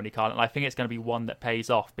move from Tony Khan, and I think it's going to be one that pays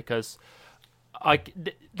off, because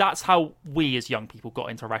that's how we as young people got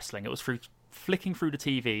into wrestling. It was through flicking through the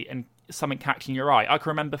TV and something catching your eye. I can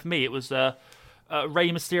remember for me, it was a Rey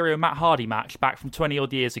Mysterio Matt Hardy match back from 20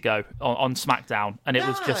 odd years ago on SmackDown, and it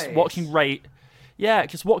was just watching Rey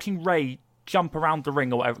jump around the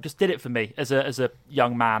ring or whatever. It just did it for me as a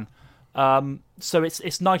young man. So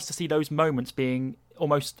it's nice to see those moments being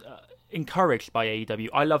almost encouraged by AEW.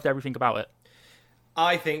 I loved everything about it.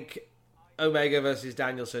 I think Omega versus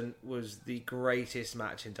Danielson was the greatest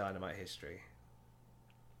match in Dynamite history.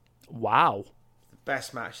 Wow. The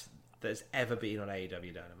best match that's ever been on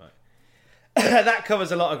AEW Dynamite. That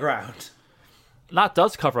covers a lot of ground. That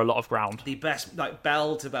does cover a lot of ground. The best, like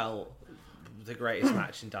bell to bell, the greatest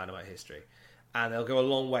match in Dynamite history. And they'll go a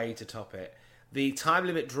long way to top it. The time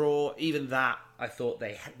limit draw, even that, I thought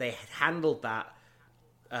they had handled that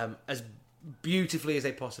as beautifully as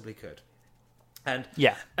they possibly could. And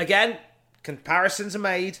again, comparisons are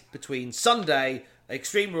made between Sunday,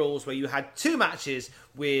 Extreme Rules, where you had two matches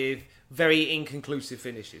with very inconclusive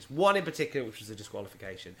finishes. One in particular, which was a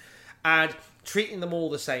disqualification. And treating them all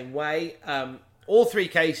the same way. All three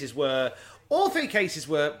cases were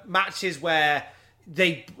matches where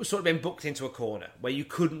they sort of been booked into a corner, where you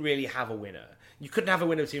couldn't really have a winner. You couldn't have a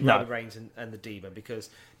winner between Roman Reigns and the Demon, because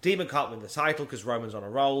Demon can't win the title because Roman's on a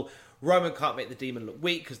roll. Roman can't make the Demon look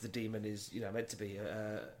weak because the Demon is, meant to be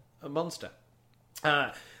a monster.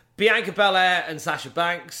 Bianca Belair and Sasha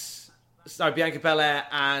Banks. Sorry, Bianca Belair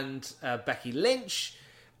and Becky Lynch.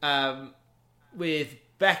 With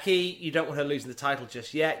Becky, you don't want her losing the title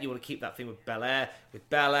just yet. You want to keep that thing with Belair. With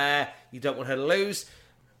Belair, you don't want her to lose.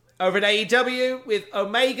 Over in AEW, with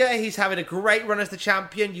Omega, he's having a great run as the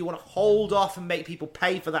champion. You want to hold off and make people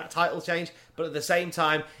pay for that title change. But at the same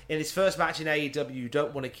time, in his first match in AEW, you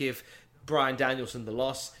don't want to give Bryan Danielson the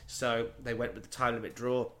loss. So they went with the time limit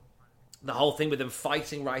draw. The whole thing with them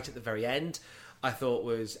fighting right at the very end, I thought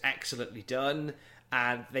was excellently done.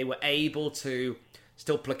 And they were able to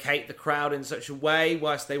still placate the crowd in such a way,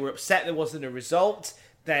 whilst they were upset there wasn't a result,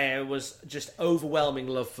 there was just overwhelming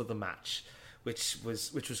love for the match, which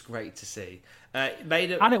was great to see.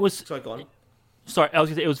 And it was... Sorry, go on. Sorry,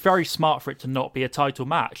 it was very smart for it to not be a title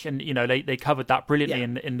match, and they covered that brilliantly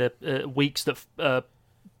in the weeks that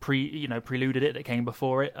preluded it, that came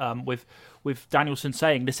before it, with Danielson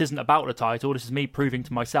saying, this isn't about the title, this is me proving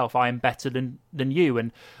to myself I am better than you.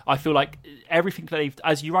 And I feel like everything they've,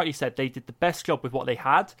 as you rightly said, they did the best job with what they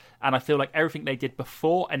had, and I feel like everything they did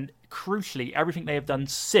before, and crucially everything they have done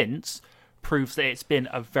since, proves that it's been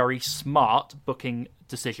a very smart booking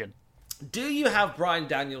decision. Do you have Bryan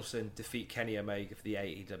Danielson defeat Kenny Omega for the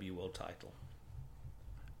AEW World title?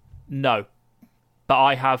 No, but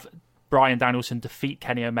I have Bryan Danielson defeat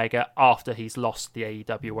Kenny Omega after he's lost the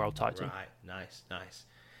AEW World title. Right, nice.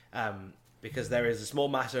 Because there is a small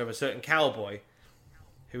matter of a certain cowboy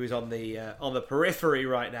who is on the periphery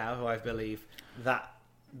right now, who I believe that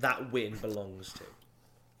win belongs to.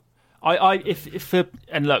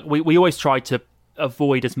 And look, we always try to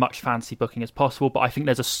avoid as much fancy booking as possible, but I think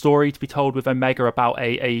there's a story to be told with Omega about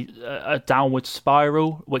a downward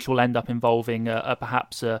spiral, which will end up involving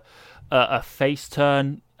perhaps a face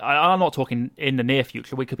turn. I'm not talking in the near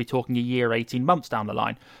future. We could be talking a year, 18 months down the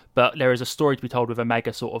line. But there is a story to be told with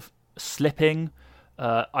Omega sort of slipping.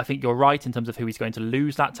 I think you're right in terms of who he's going to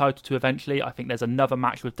lose that title to eventually. I think there's another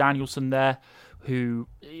match with Danielson there, who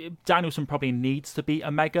Danielson probably needs to beat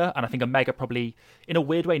Omega, and I think Omega probably, in a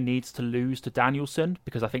weird way, needs to lose to Danielson,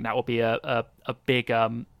 because I think that will be a big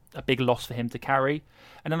loss for him to carry.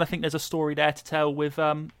 And then I think there's a story there to tell with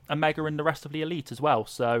Omega and the rest of the Elite as well.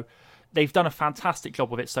 So they've done a fantastic job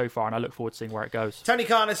with it so far, and I look forward to seeing where it goes. Tony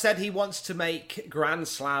Khan has said he wants to make Grand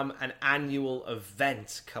Slam an annual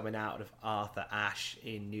event coming out of Arthur Ashe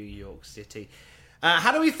in New York City.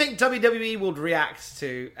 How do we think WWE would react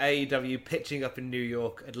to AEW pitching up in New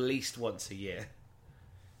York at least once a year?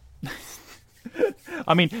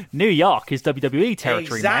 I mean, New York is WWE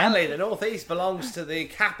territory, exactly. Man. The Northeast belongs to the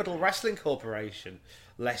Capital Wrestling Corporation,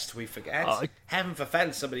 lest we forget. Heaven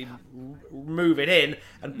forfend somebody moving in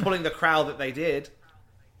and pulling the crowd that they did.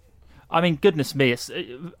 I mean, goodness me,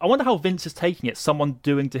 I wonder how Vince is taking it, someone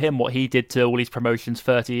doing to him what he did to all these promotions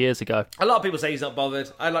 30 years ago. A lot of people say he's not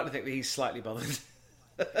bothered. I like to think that he's slightly bothered.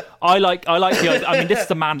 I like the idea. I mean, this is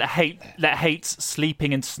the man that hates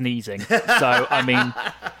sleeping and sneezing. So, I mean,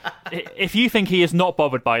 if you think he is not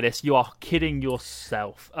bothered by this, you are kidding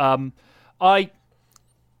yourself.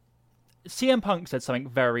 CM Punk said something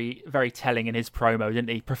very, very telling in his promo,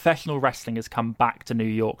 didn't he? Professional wrestling has come back to New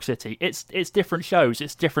York City. It's different shows,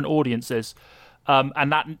 it's different audiences,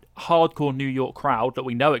 and that hardcore New York crowd that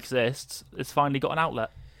we know exists has finally got an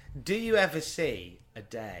outlet. Do you ever see a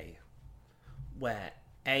day where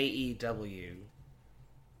AEW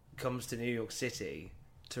comes to New York City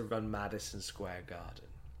to run Madison Square Garden?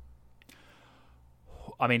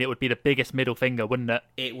 I mean, it would be the biggest middle finger, wouldn't it?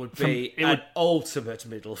 It would be ultimate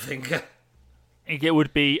middle finger. It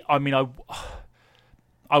would be. I mean,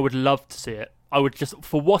 I would love to see it. I would just,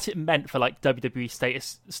 for what it meant for like WWE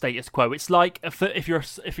status quo. It's like if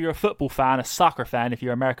you're a football fan, a soccer fan, if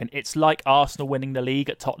you're American, it's like Arsenal winning the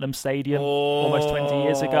league at Tottenham Stadium almost 20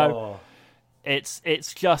 years ago. It's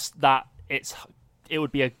just that it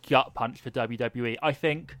would be a gut punch for WWE. I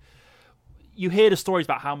think. You hear the stories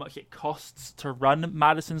about how much it costs to run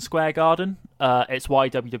Madison Square Garden. It's why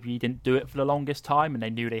WWE didn't do it for the longest time, and they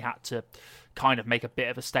knew they had to kind of make a bit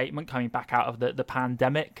of a statement coming back out of the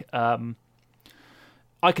pandemic. I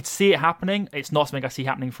could see it happening. It's not something I see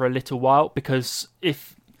happening for a little while, because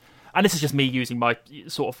and this is just me using my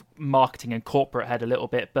sort of marketing and corporate head a little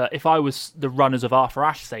bit, but if I was the runners of Arthur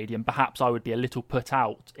Ashe Stadium, perhaps I would be a little put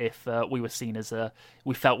out if we were seen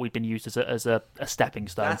we felt we'd been used as a stepping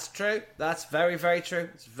stone. That's true. That's very, very true.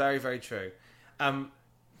 It's very, very true.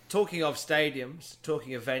 Talking of stadiums,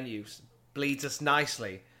 talking of venues, bleeds us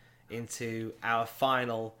nicely into our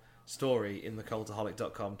final story in the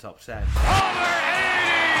Cultaholic.com Top 10. Over 80,000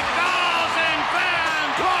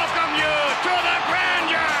 fans welcome you to the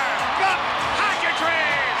grandeur, the pageantry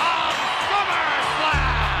of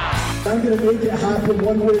SummerSlam. I'm going to make it happen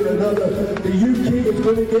one way or another. The UK is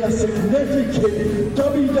going to get a significant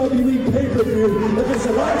WWE pay-per-view if it's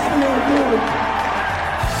the last thing I'm doing.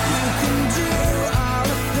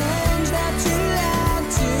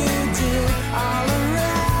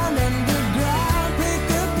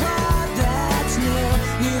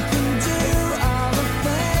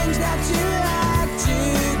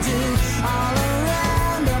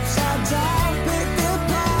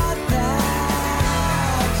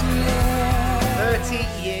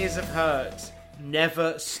 Of hurt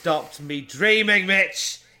never stopped me dreaming,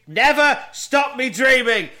 Mitch. Never stopped me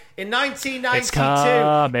dreaming. In 1992, it's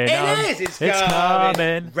coming. It's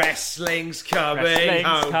coming. Wrestling's coming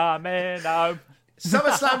home.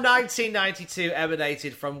 SummerSlam 1992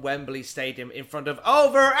 emanated from Wembley Stadium in front of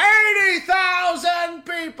over 80,000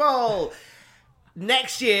 people.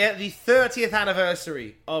 Next year, the 30th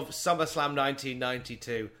anniversary of SummerSlam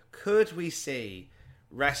 1992. Could we see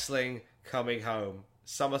wrestling coming home?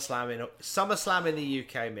 SummerSlam in the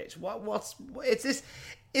UK, Mitch.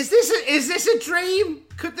 Is this a dream?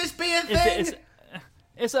 Could this be a thing?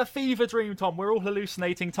 It's a fever dream, Tom. We're all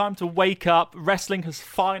hallucinating. Time to wake up. Wrestling has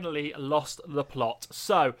finally lost the plot.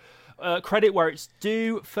 So, credit where it's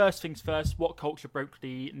due. First things first, What Culture broke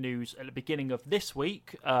the news at the beginning of this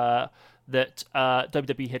week that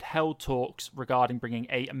WWE had held talks regarding bringing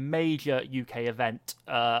a major UK event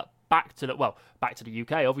back to the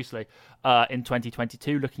UK, obviously, in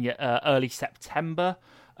 2022, looking at early September.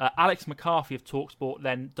 Alex McCarthy of TalkSport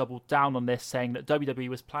then doubled down on this, saying that WWE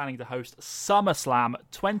was planning to host SummerSlam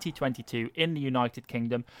 2022 in the United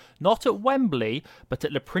Kingdom, not at Wembley, but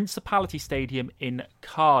at the Principality Stadium in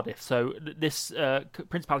Cardiff. So this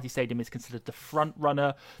Principality Stadium is considered the front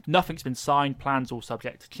runner. Nothing's been signed, plans all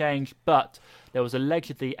subject to change, but there was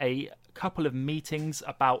allegedly a couple of meetings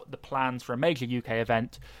about the plans for a major UK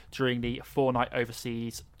event during the 4-night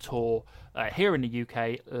overseas tour here in the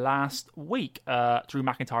UK last week. Drew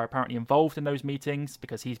McIntyre apparently involved in those meetings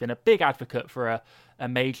because he's been a big advocate for a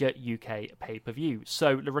major UK pay-per-view.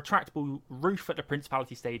 So the retractable roof at the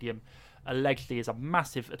Principality Stadium allegedly is a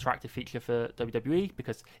massive attractive feature for WWE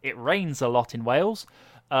because it rains a lot in Wales.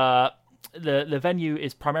 The venue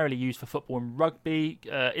is primarily used for football and rugby.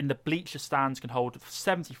 In the bleacher stands can hold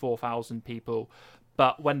 74,000 people,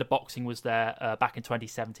 but when the boxing was there back in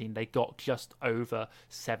 2017, they got just over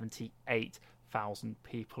 78,000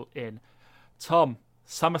 people in. Tom,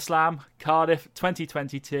 SummerSlam, Cardiff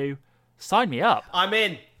 2022. Sign me up. I'm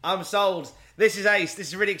in. I'm sold. This is ace. This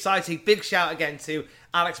is really exciting. Big shout again to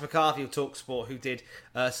Alex McCarthy of TalkSport, who did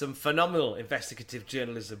some phenomenal investigative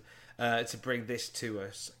journalism to bring this to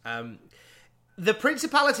us. The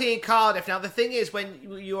Principality in Cardiff. Now, the thing is, when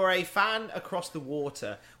you're a fan across the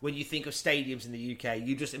water, when you think of stadiums in the UK,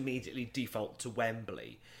 you just immediately default to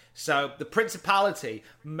Wembley. So the Principality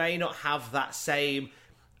may not have that same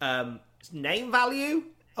name value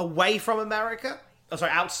away from America. Oh,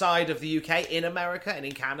 sorry, outside of the UK, in America and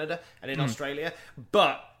in Canada and in Australia.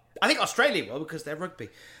 But I think Australia will, because they're rugby.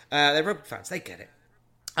 They're rugby fans. They get it.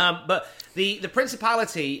 But the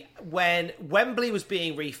Principality, when Wembley was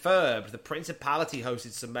being refurbed, the Principality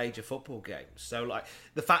hosted some major football games. So, like,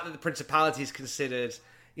 the fact that the Principality is considered,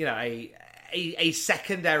 you know, a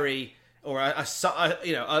secondary or a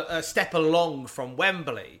step along from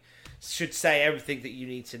Wembley should say everything that you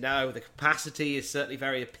need to know. The capacity is certainly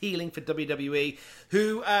very appealing for WWE,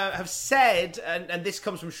 who have said, and this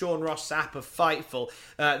comes from Sean Ross Sapp of Fightful,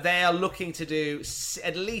 they are looking to do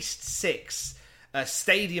at least 6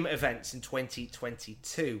 stadium events in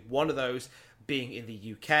 2022. One of those being in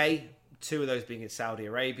the UK, 2 of those being in Saudi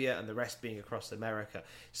Arabia, and the rest being across America.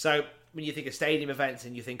 So when you think of stadium events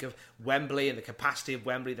and you think of Wembley and the capacity of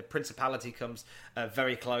Wembley, the Principality comes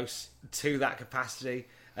very close to that capacity.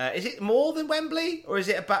 Is it more than Wembley, or is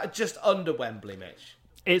it about just under Wembley, Mitch?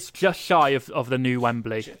 It's just shy of the new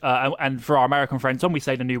Wembley. And for our American friends, when we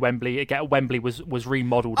say the new Wembley, again, Wembley was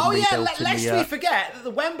remodeled and rebuilt. Lest we forget that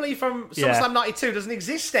the Wembley from SummerSlam 92 doesn't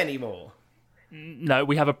exist anymore. No,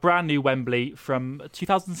 we have a brand new Wembley from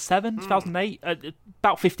 2007, 2008,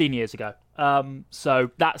 about 15 years ago.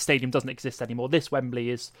 So that stadium doesn't exist anymore. This Wembley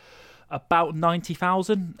is about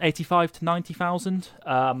 90,000, 85 to 90,000.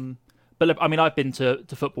 But I mean, I've been to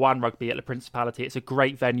football and rugby at the Principality. It's a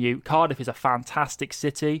great venue. Cardiff is a fantastic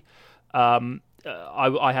city. I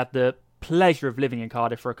had the pleasure of living in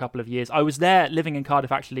Cardiff for a couple of years. I was there living in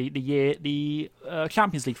Cardiff actually the year the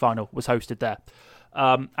Champions League final was hosted there.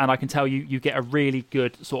 And I can tell you get a really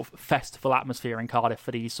good sort of festival atmosphere in Cardiff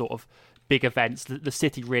for these sort of big events. The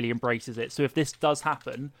city really embraces it. So if this does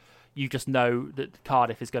happen, you just know that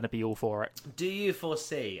Cardiff is going to be all for it. Do you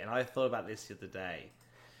foresee, and I thought about this the other day,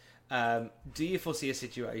 do you foresee a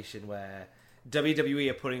situation where WWE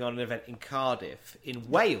are putting on an event in Cardiff, in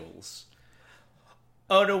Wales,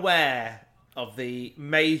 unaware of the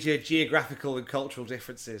major geographical and cultural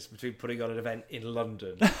differences between putting on an event in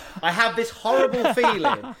London? I have this horrible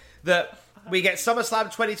feeling that we get SummerSlam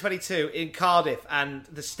 2022 in Cardiff and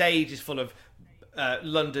the stage is full of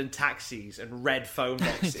London taxis and red phone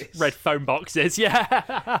boxes. Red phone boxes,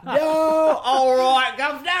 yeah. No, all right,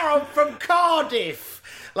 Governor, I'm from Cardiff.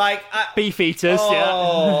 Like beef eaters,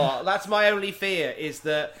 yeah. That's my only fear, is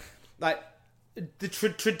that, like,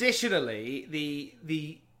 traditionally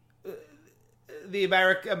the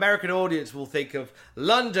American audience will think of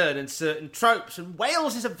London and certain tropes, and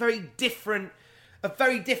Wales is a very different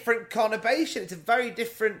conurbation. It's a very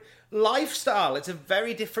different lifestyle. It's a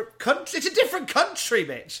very different country. It's a different country,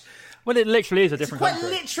 Mitch. Well, it literally is a different country. It's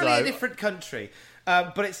quite literally a different country.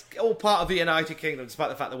 But it's all part of the United Kingdom, despite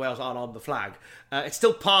the fact that Wales aren't on the flag. It's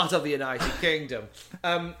still part of the United Kingdom.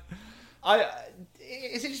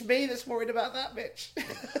 Is it just me that's worried about that, Mitch?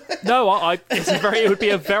 No, it would be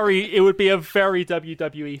a very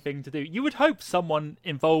WWE thing to do. You would hope someone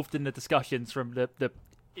involved in the discussions from the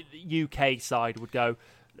UK side would go,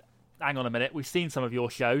 hang on a minute, we've seen some of your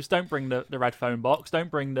shows. Don't bring the red phone box. Don't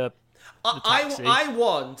bring the taxi. I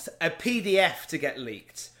want a PDF to get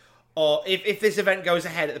leaked. Or if this event goes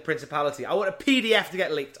ahead at the Principality, I want a PDF to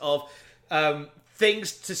get leaked of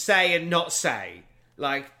things to say and not say.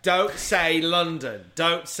 Like, don't say London.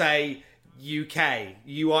 Don't say UK.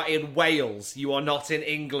 You are in Wales. You are not in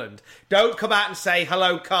England. Don't come out and say,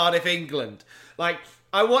 hello, Cardiff, England. Like,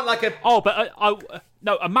 I want like a... Oh, but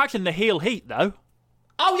no, imagine the heel heat, though.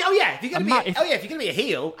 Oh yeah, if you're gonna be a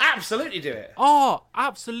heel, absolutely do it. Oh,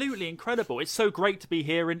 absolutely incredible! It's so great to be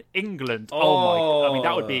here in England. Oh my! I mean,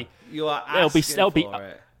 that would be. You are asking for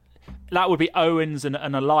it. That would be Owens and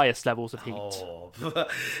Elias levels of heat. Oh,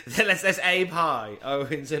 let's aim high.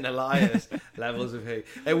 Owens and Elias levels of heat.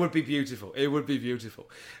 It would be beautiful. It would be beautiful.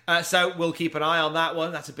 So we'll keep an eye on that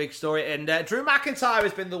one. That's a big story. And Drew McIntyre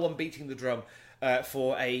has been the one beating the drum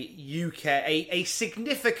for a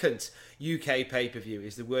significant UK pay-per-view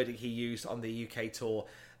is the wording he used on the UK tour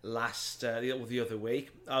the other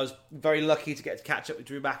week. I was very lucky to get to catch up with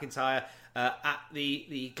Drew McIntyre at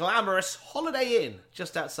the glamorous Holiday Inn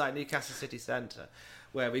just outside Newcastle City Centre,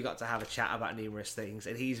 where we got to have a chat about numerous things,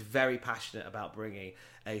 and he's very passionate about bringing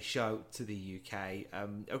a show to the UK.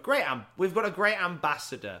 We've got a great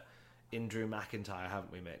ambassador in Drew McIntyre,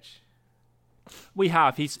 haven't we, Mitch? We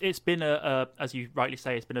have. It's been as you rightly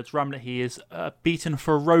say, it's been a drum that he has beaten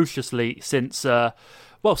ferociously since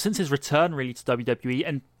his return really to WWE,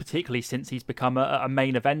 and particularly since he's become a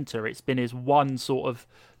main eventer. It's been his one sort of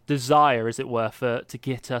desire, as it were, to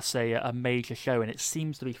get us a major show, and it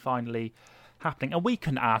seems to be finally happening. And we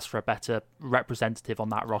couldn't ask for a better representative on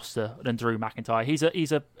that roster than Drew McIntyre.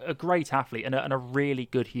 He's a great athlete and a really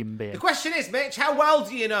good human being. The question is, Mitch, how well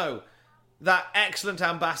do you know that excellent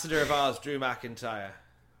ambassador of ours, Drew McIntyre?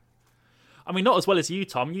 I mean, not as well as you,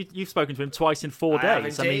 Tom. You've spoken to him twice in 4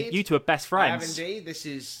 days. I mean, you two are best friends. I have indeed. This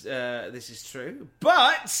is true.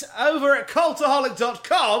 But over at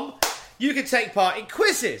Cultaholic.com, you can take part in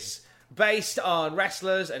quizzes based on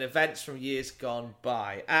wrestlers and events from years gone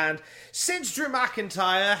by. And since Drew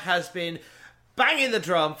McIntyre has been banging the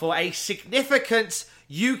drum for a significant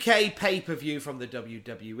UK pay-per-view from the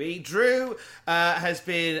WWE, Drew has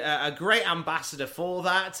been a great ambassador for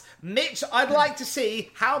that. Mitch, I'd like to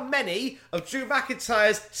see how many of Drew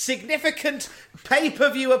McIntyre's significant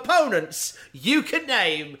pay-per-view opponents you can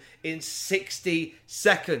name in 60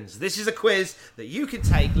 seconds. This is a quiz that you can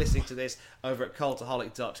take listening to this over at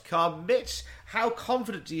Cultaholic.com. Mitch, how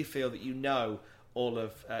confident do you feel that you know all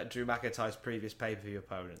of Drew McIntyre's previous pay-per-view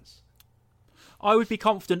opponents? I would be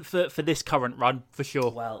confident for this current run, for sure.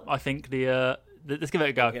 Well, I think let's give it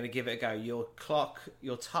a go. We're going to give it a go.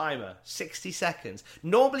 Your timer, 60 seconds.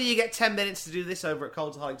 Normally you get 10 minutes to do this over at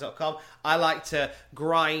Cultaholic.com. I like to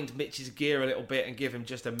grind Mitch's gear a little bit and give him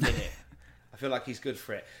just a minute. I feel like he's good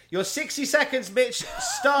for it. Your 60 seconds, Mitch,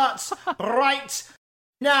 starts right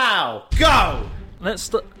now. Go! Let's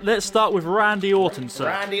start with Randy Orton, sir.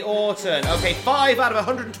 Randy Orton. Okay, 5 out of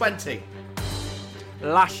 120.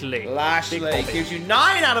 Lashley gives you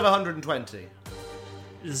 9 out of 120.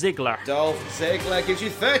 Ziggler. Dolph Ziggler gives you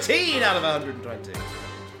 13 out of 120.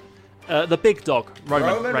 The big dog,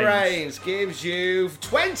 Roman Reigns gives you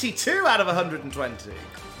 22 out of 120.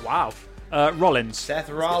 Wow. Rollins. Seth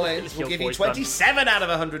Rollins will give you 27 out of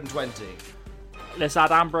 120. Let's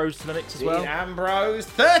add Ambrose to the mix as well. Dean Ambrose,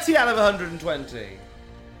 30 out of 120. You've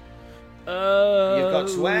got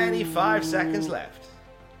 25 seconds left.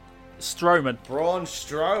 Strowman. Braun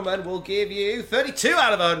Strowman will give you 32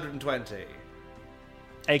 out of 120.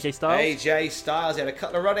 AJ Styles. AJ Styles, you had a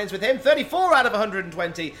couple of run-ins with him. 34 out of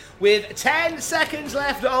 120 with 10 seconds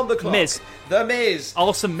left on the clock. Miz. The Miz.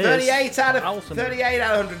 Awesome Miz. 38 out of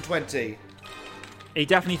 120. He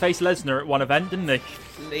definitely faced Lesnar at one event, didn't he?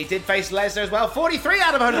 He did face Lesnar as well. 43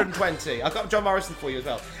 out of 120. I've got John Morrison for you as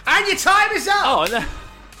well. And your time is up! Oh, no.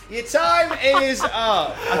 Your time is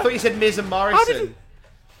up. I thought you said Miz and Morrison.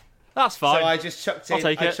 That's fine. So I just chucked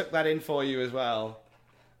chucked that in for you as well.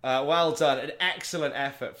 Well done. An excellent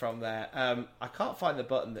effort from there. I can't find the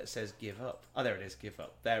button that says give up. Oh, there it is. Give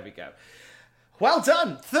up. There we go. Well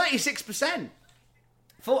done. 36%.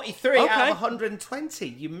 43 out of 120.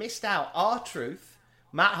 You missed out R-Truth,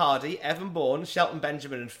 Matt Hardy, Evan Bourne, Shelton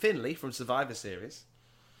Benjamin and Finlay from Survivor Series.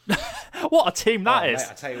 What a team that is. Mate,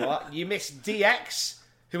 I tell you what. You missed DX,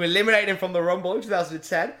 who eliminated him from the Rumble in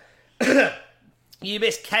 2010. You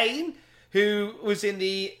missed Kane, who was in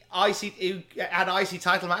the IC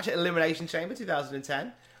title match at Elimination Chamber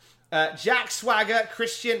 2010. Jack Swagger,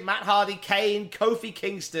 Christian, Matt Hardy, Kane, Kofi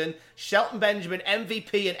Kingston, Shelton Benjamin,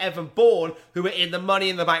 MVP, and Evan Bourne, who were in the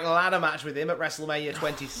Money in the Bank ladder match with him at WrestleMania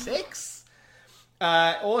 26.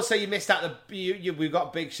 Also, you missed out we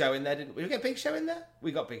got Big Show in there, didn't we? We get Big Show in there?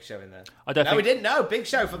 We got Big Show in there. We didn't. No, Big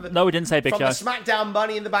Show from the. No, we didn't say Big Show. From the SmackDown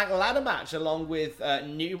Money in the Bank ladder match, along with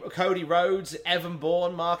Cody Rhodes, Evan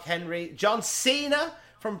Bourne, Mark Henry, John Cena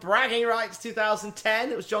from Bragging Rights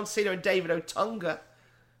 2010. It was John Cena and David Otunga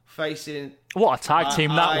facing... What a tag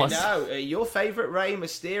team that was. I know. Your favourite Rey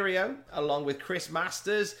Mysterio, along with Chris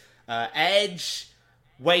Masters, Edge,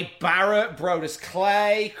 Wade Barrett, Brodus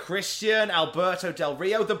Clay, Christian, Alberto Del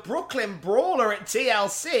Rio, the Brooklyn Brawler at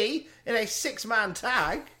TLC in a 6-man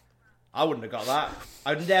tag. I wouldn't have got that.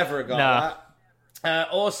 I'd never have got that.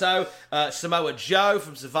 Also, Samoa Joe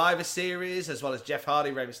from Survivor Series, as well as Jeff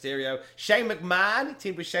Hardy, Rey Mysterio. Shane McMahon, he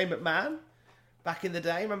teamed with Shane McMahon back in the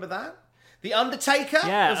day. Remember that? The Undertaker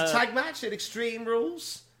was a tag match at Extreme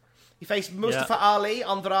Rules. He faced Mustafa Ali,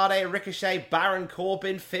 Andrade, Ricochet, Baron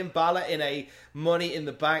Corbin, Finn Balor in a Money in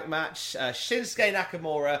the Bank match. Shinsuke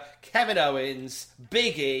Nakamura, Kevin Owens,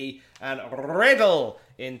 Big E, and Riddle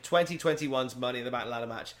in 2021's Money in the Bank ladder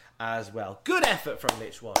match as well. Good effort from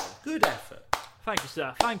Mitch Wadden. Good effort. Thank you,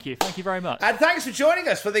 sir. Thank you. Thank you very much. And thanks for joining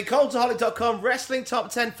us for the Cultaholic.com Wrestling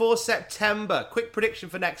Top 10 for September. Quick prediction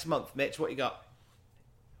for next month. Mitch, what you got?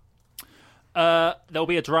 There'll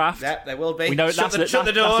be a draft. Yep, there will be. We know shut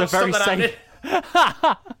the door. That's a very safe.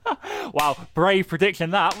 Wow, brave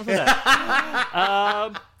prediction that, wasn't it?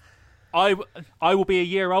 I will be a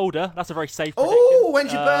year older. That's a very safe prediction. Oh,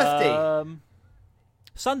 when's your birthday?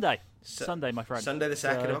 Sunday. Sunday, my friend. Sunday the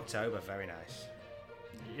 2nd of October. Very nice.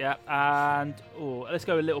 Yeah, and let's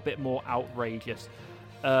go a little bit more outrageous.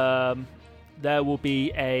 There will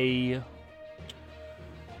be I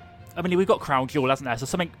mean, we've got Crown Jewel, hasn't there? So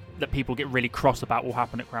something that people get really cross about will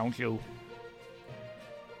happen at Crown Jewel.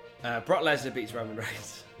 Brock Lesnar beats Roman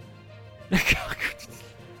Reigns.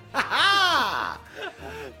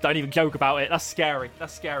 Don't even joke about it. That's scary.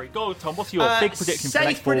 That's scary. Go on, Tom. What's your big prediction for the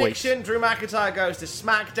next 4 weeks? Safe prediction, Drew McIntyre goes to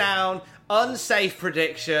SmackDown. Unsafe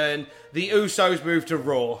prediction, the Usos move to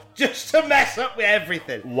Raw. Just to mess up with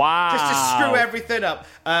everything. Wow. Just to screw everything up.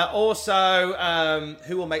 Also,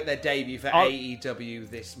 who will make their debut for AEW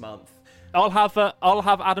this month? I'll have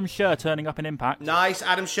Adam Scherr turning up in Impact. Nice.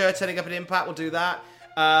 Adam Scherr turning up in Impact. We'll do that.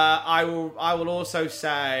 I will also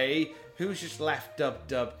say... Who's just left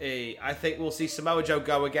WWE? I think we'll see Samoa Joe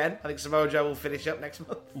go again. I think Samoa Joe will finish up next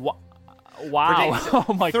month. Wow.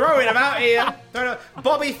 Oh my God. Throwing him out here.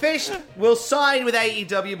 Bobby Fish will sign with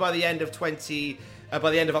AEW by the end of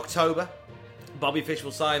October. Bobby Fish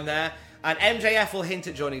will sign there. And MJF will hint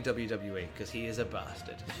at joining WWE because he is a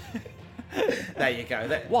bastard. There you go.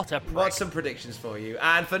 What's some predictions for you?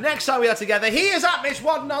 And for next time we are together, he is at Mitch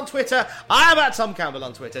Wadden on Twitter. I am at Tom Campbell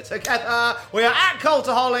on Twitter. Together, we are at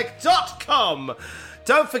Cultaholic.com.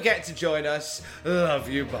 Don't forget to join us. Love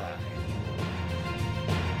you. Bye.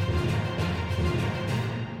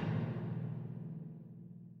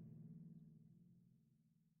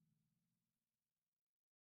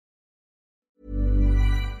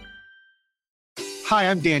 Hi,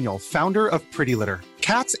 I'm Daniel, founder of Pretty Litter.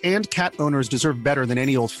 Cats and cat owners deserve better than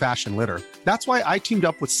any old-fashioned litter. That's why I teamed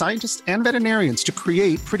up with scientists and veterinarians to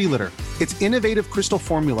create Pretty Litter. Its innovative crystal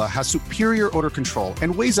formula has superior odor control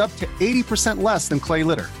and weighs up to 80% less than clay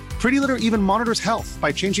litter. Pretty Litter even monitors health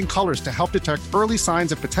by changing colors to help detect early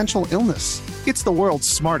signs of potential illness. It's the world's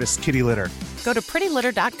smartest kitty litter. Go to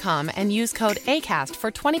prettylitter.com and use code ACAST for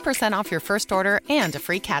 20% off your first order and a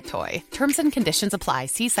free cat toy. Terms and conditions apply.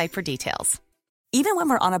 See site for details. Even when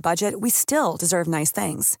we're on a budget, we still deserve nice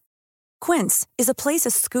things. Quince is a place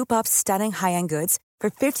to scoop up stunning high-end goods for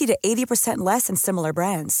 50 to 80% less than similar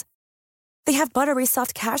brands. They have buttery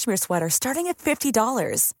soft cashmere sweaters starting at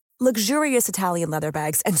 $50, luxurious Italian leather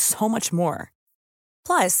bags, and so much more.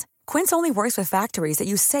 Plus, Quince only works with factories that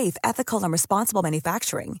use safe, ethical, and responsible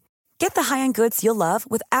manufacturing. Get the high-end goods you'll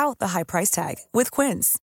love without the high price tag with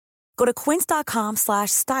Quince. Go to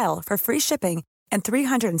quince.com/style for free shipping and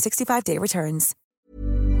 365-day returns.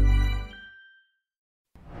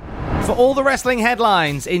 For all the wrestling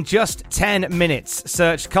headlines in just 10 minutes,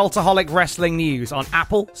 search Cultaholic Wrestling News on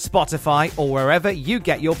Apple, Spotify, or wherever you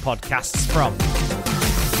get your podcasts from.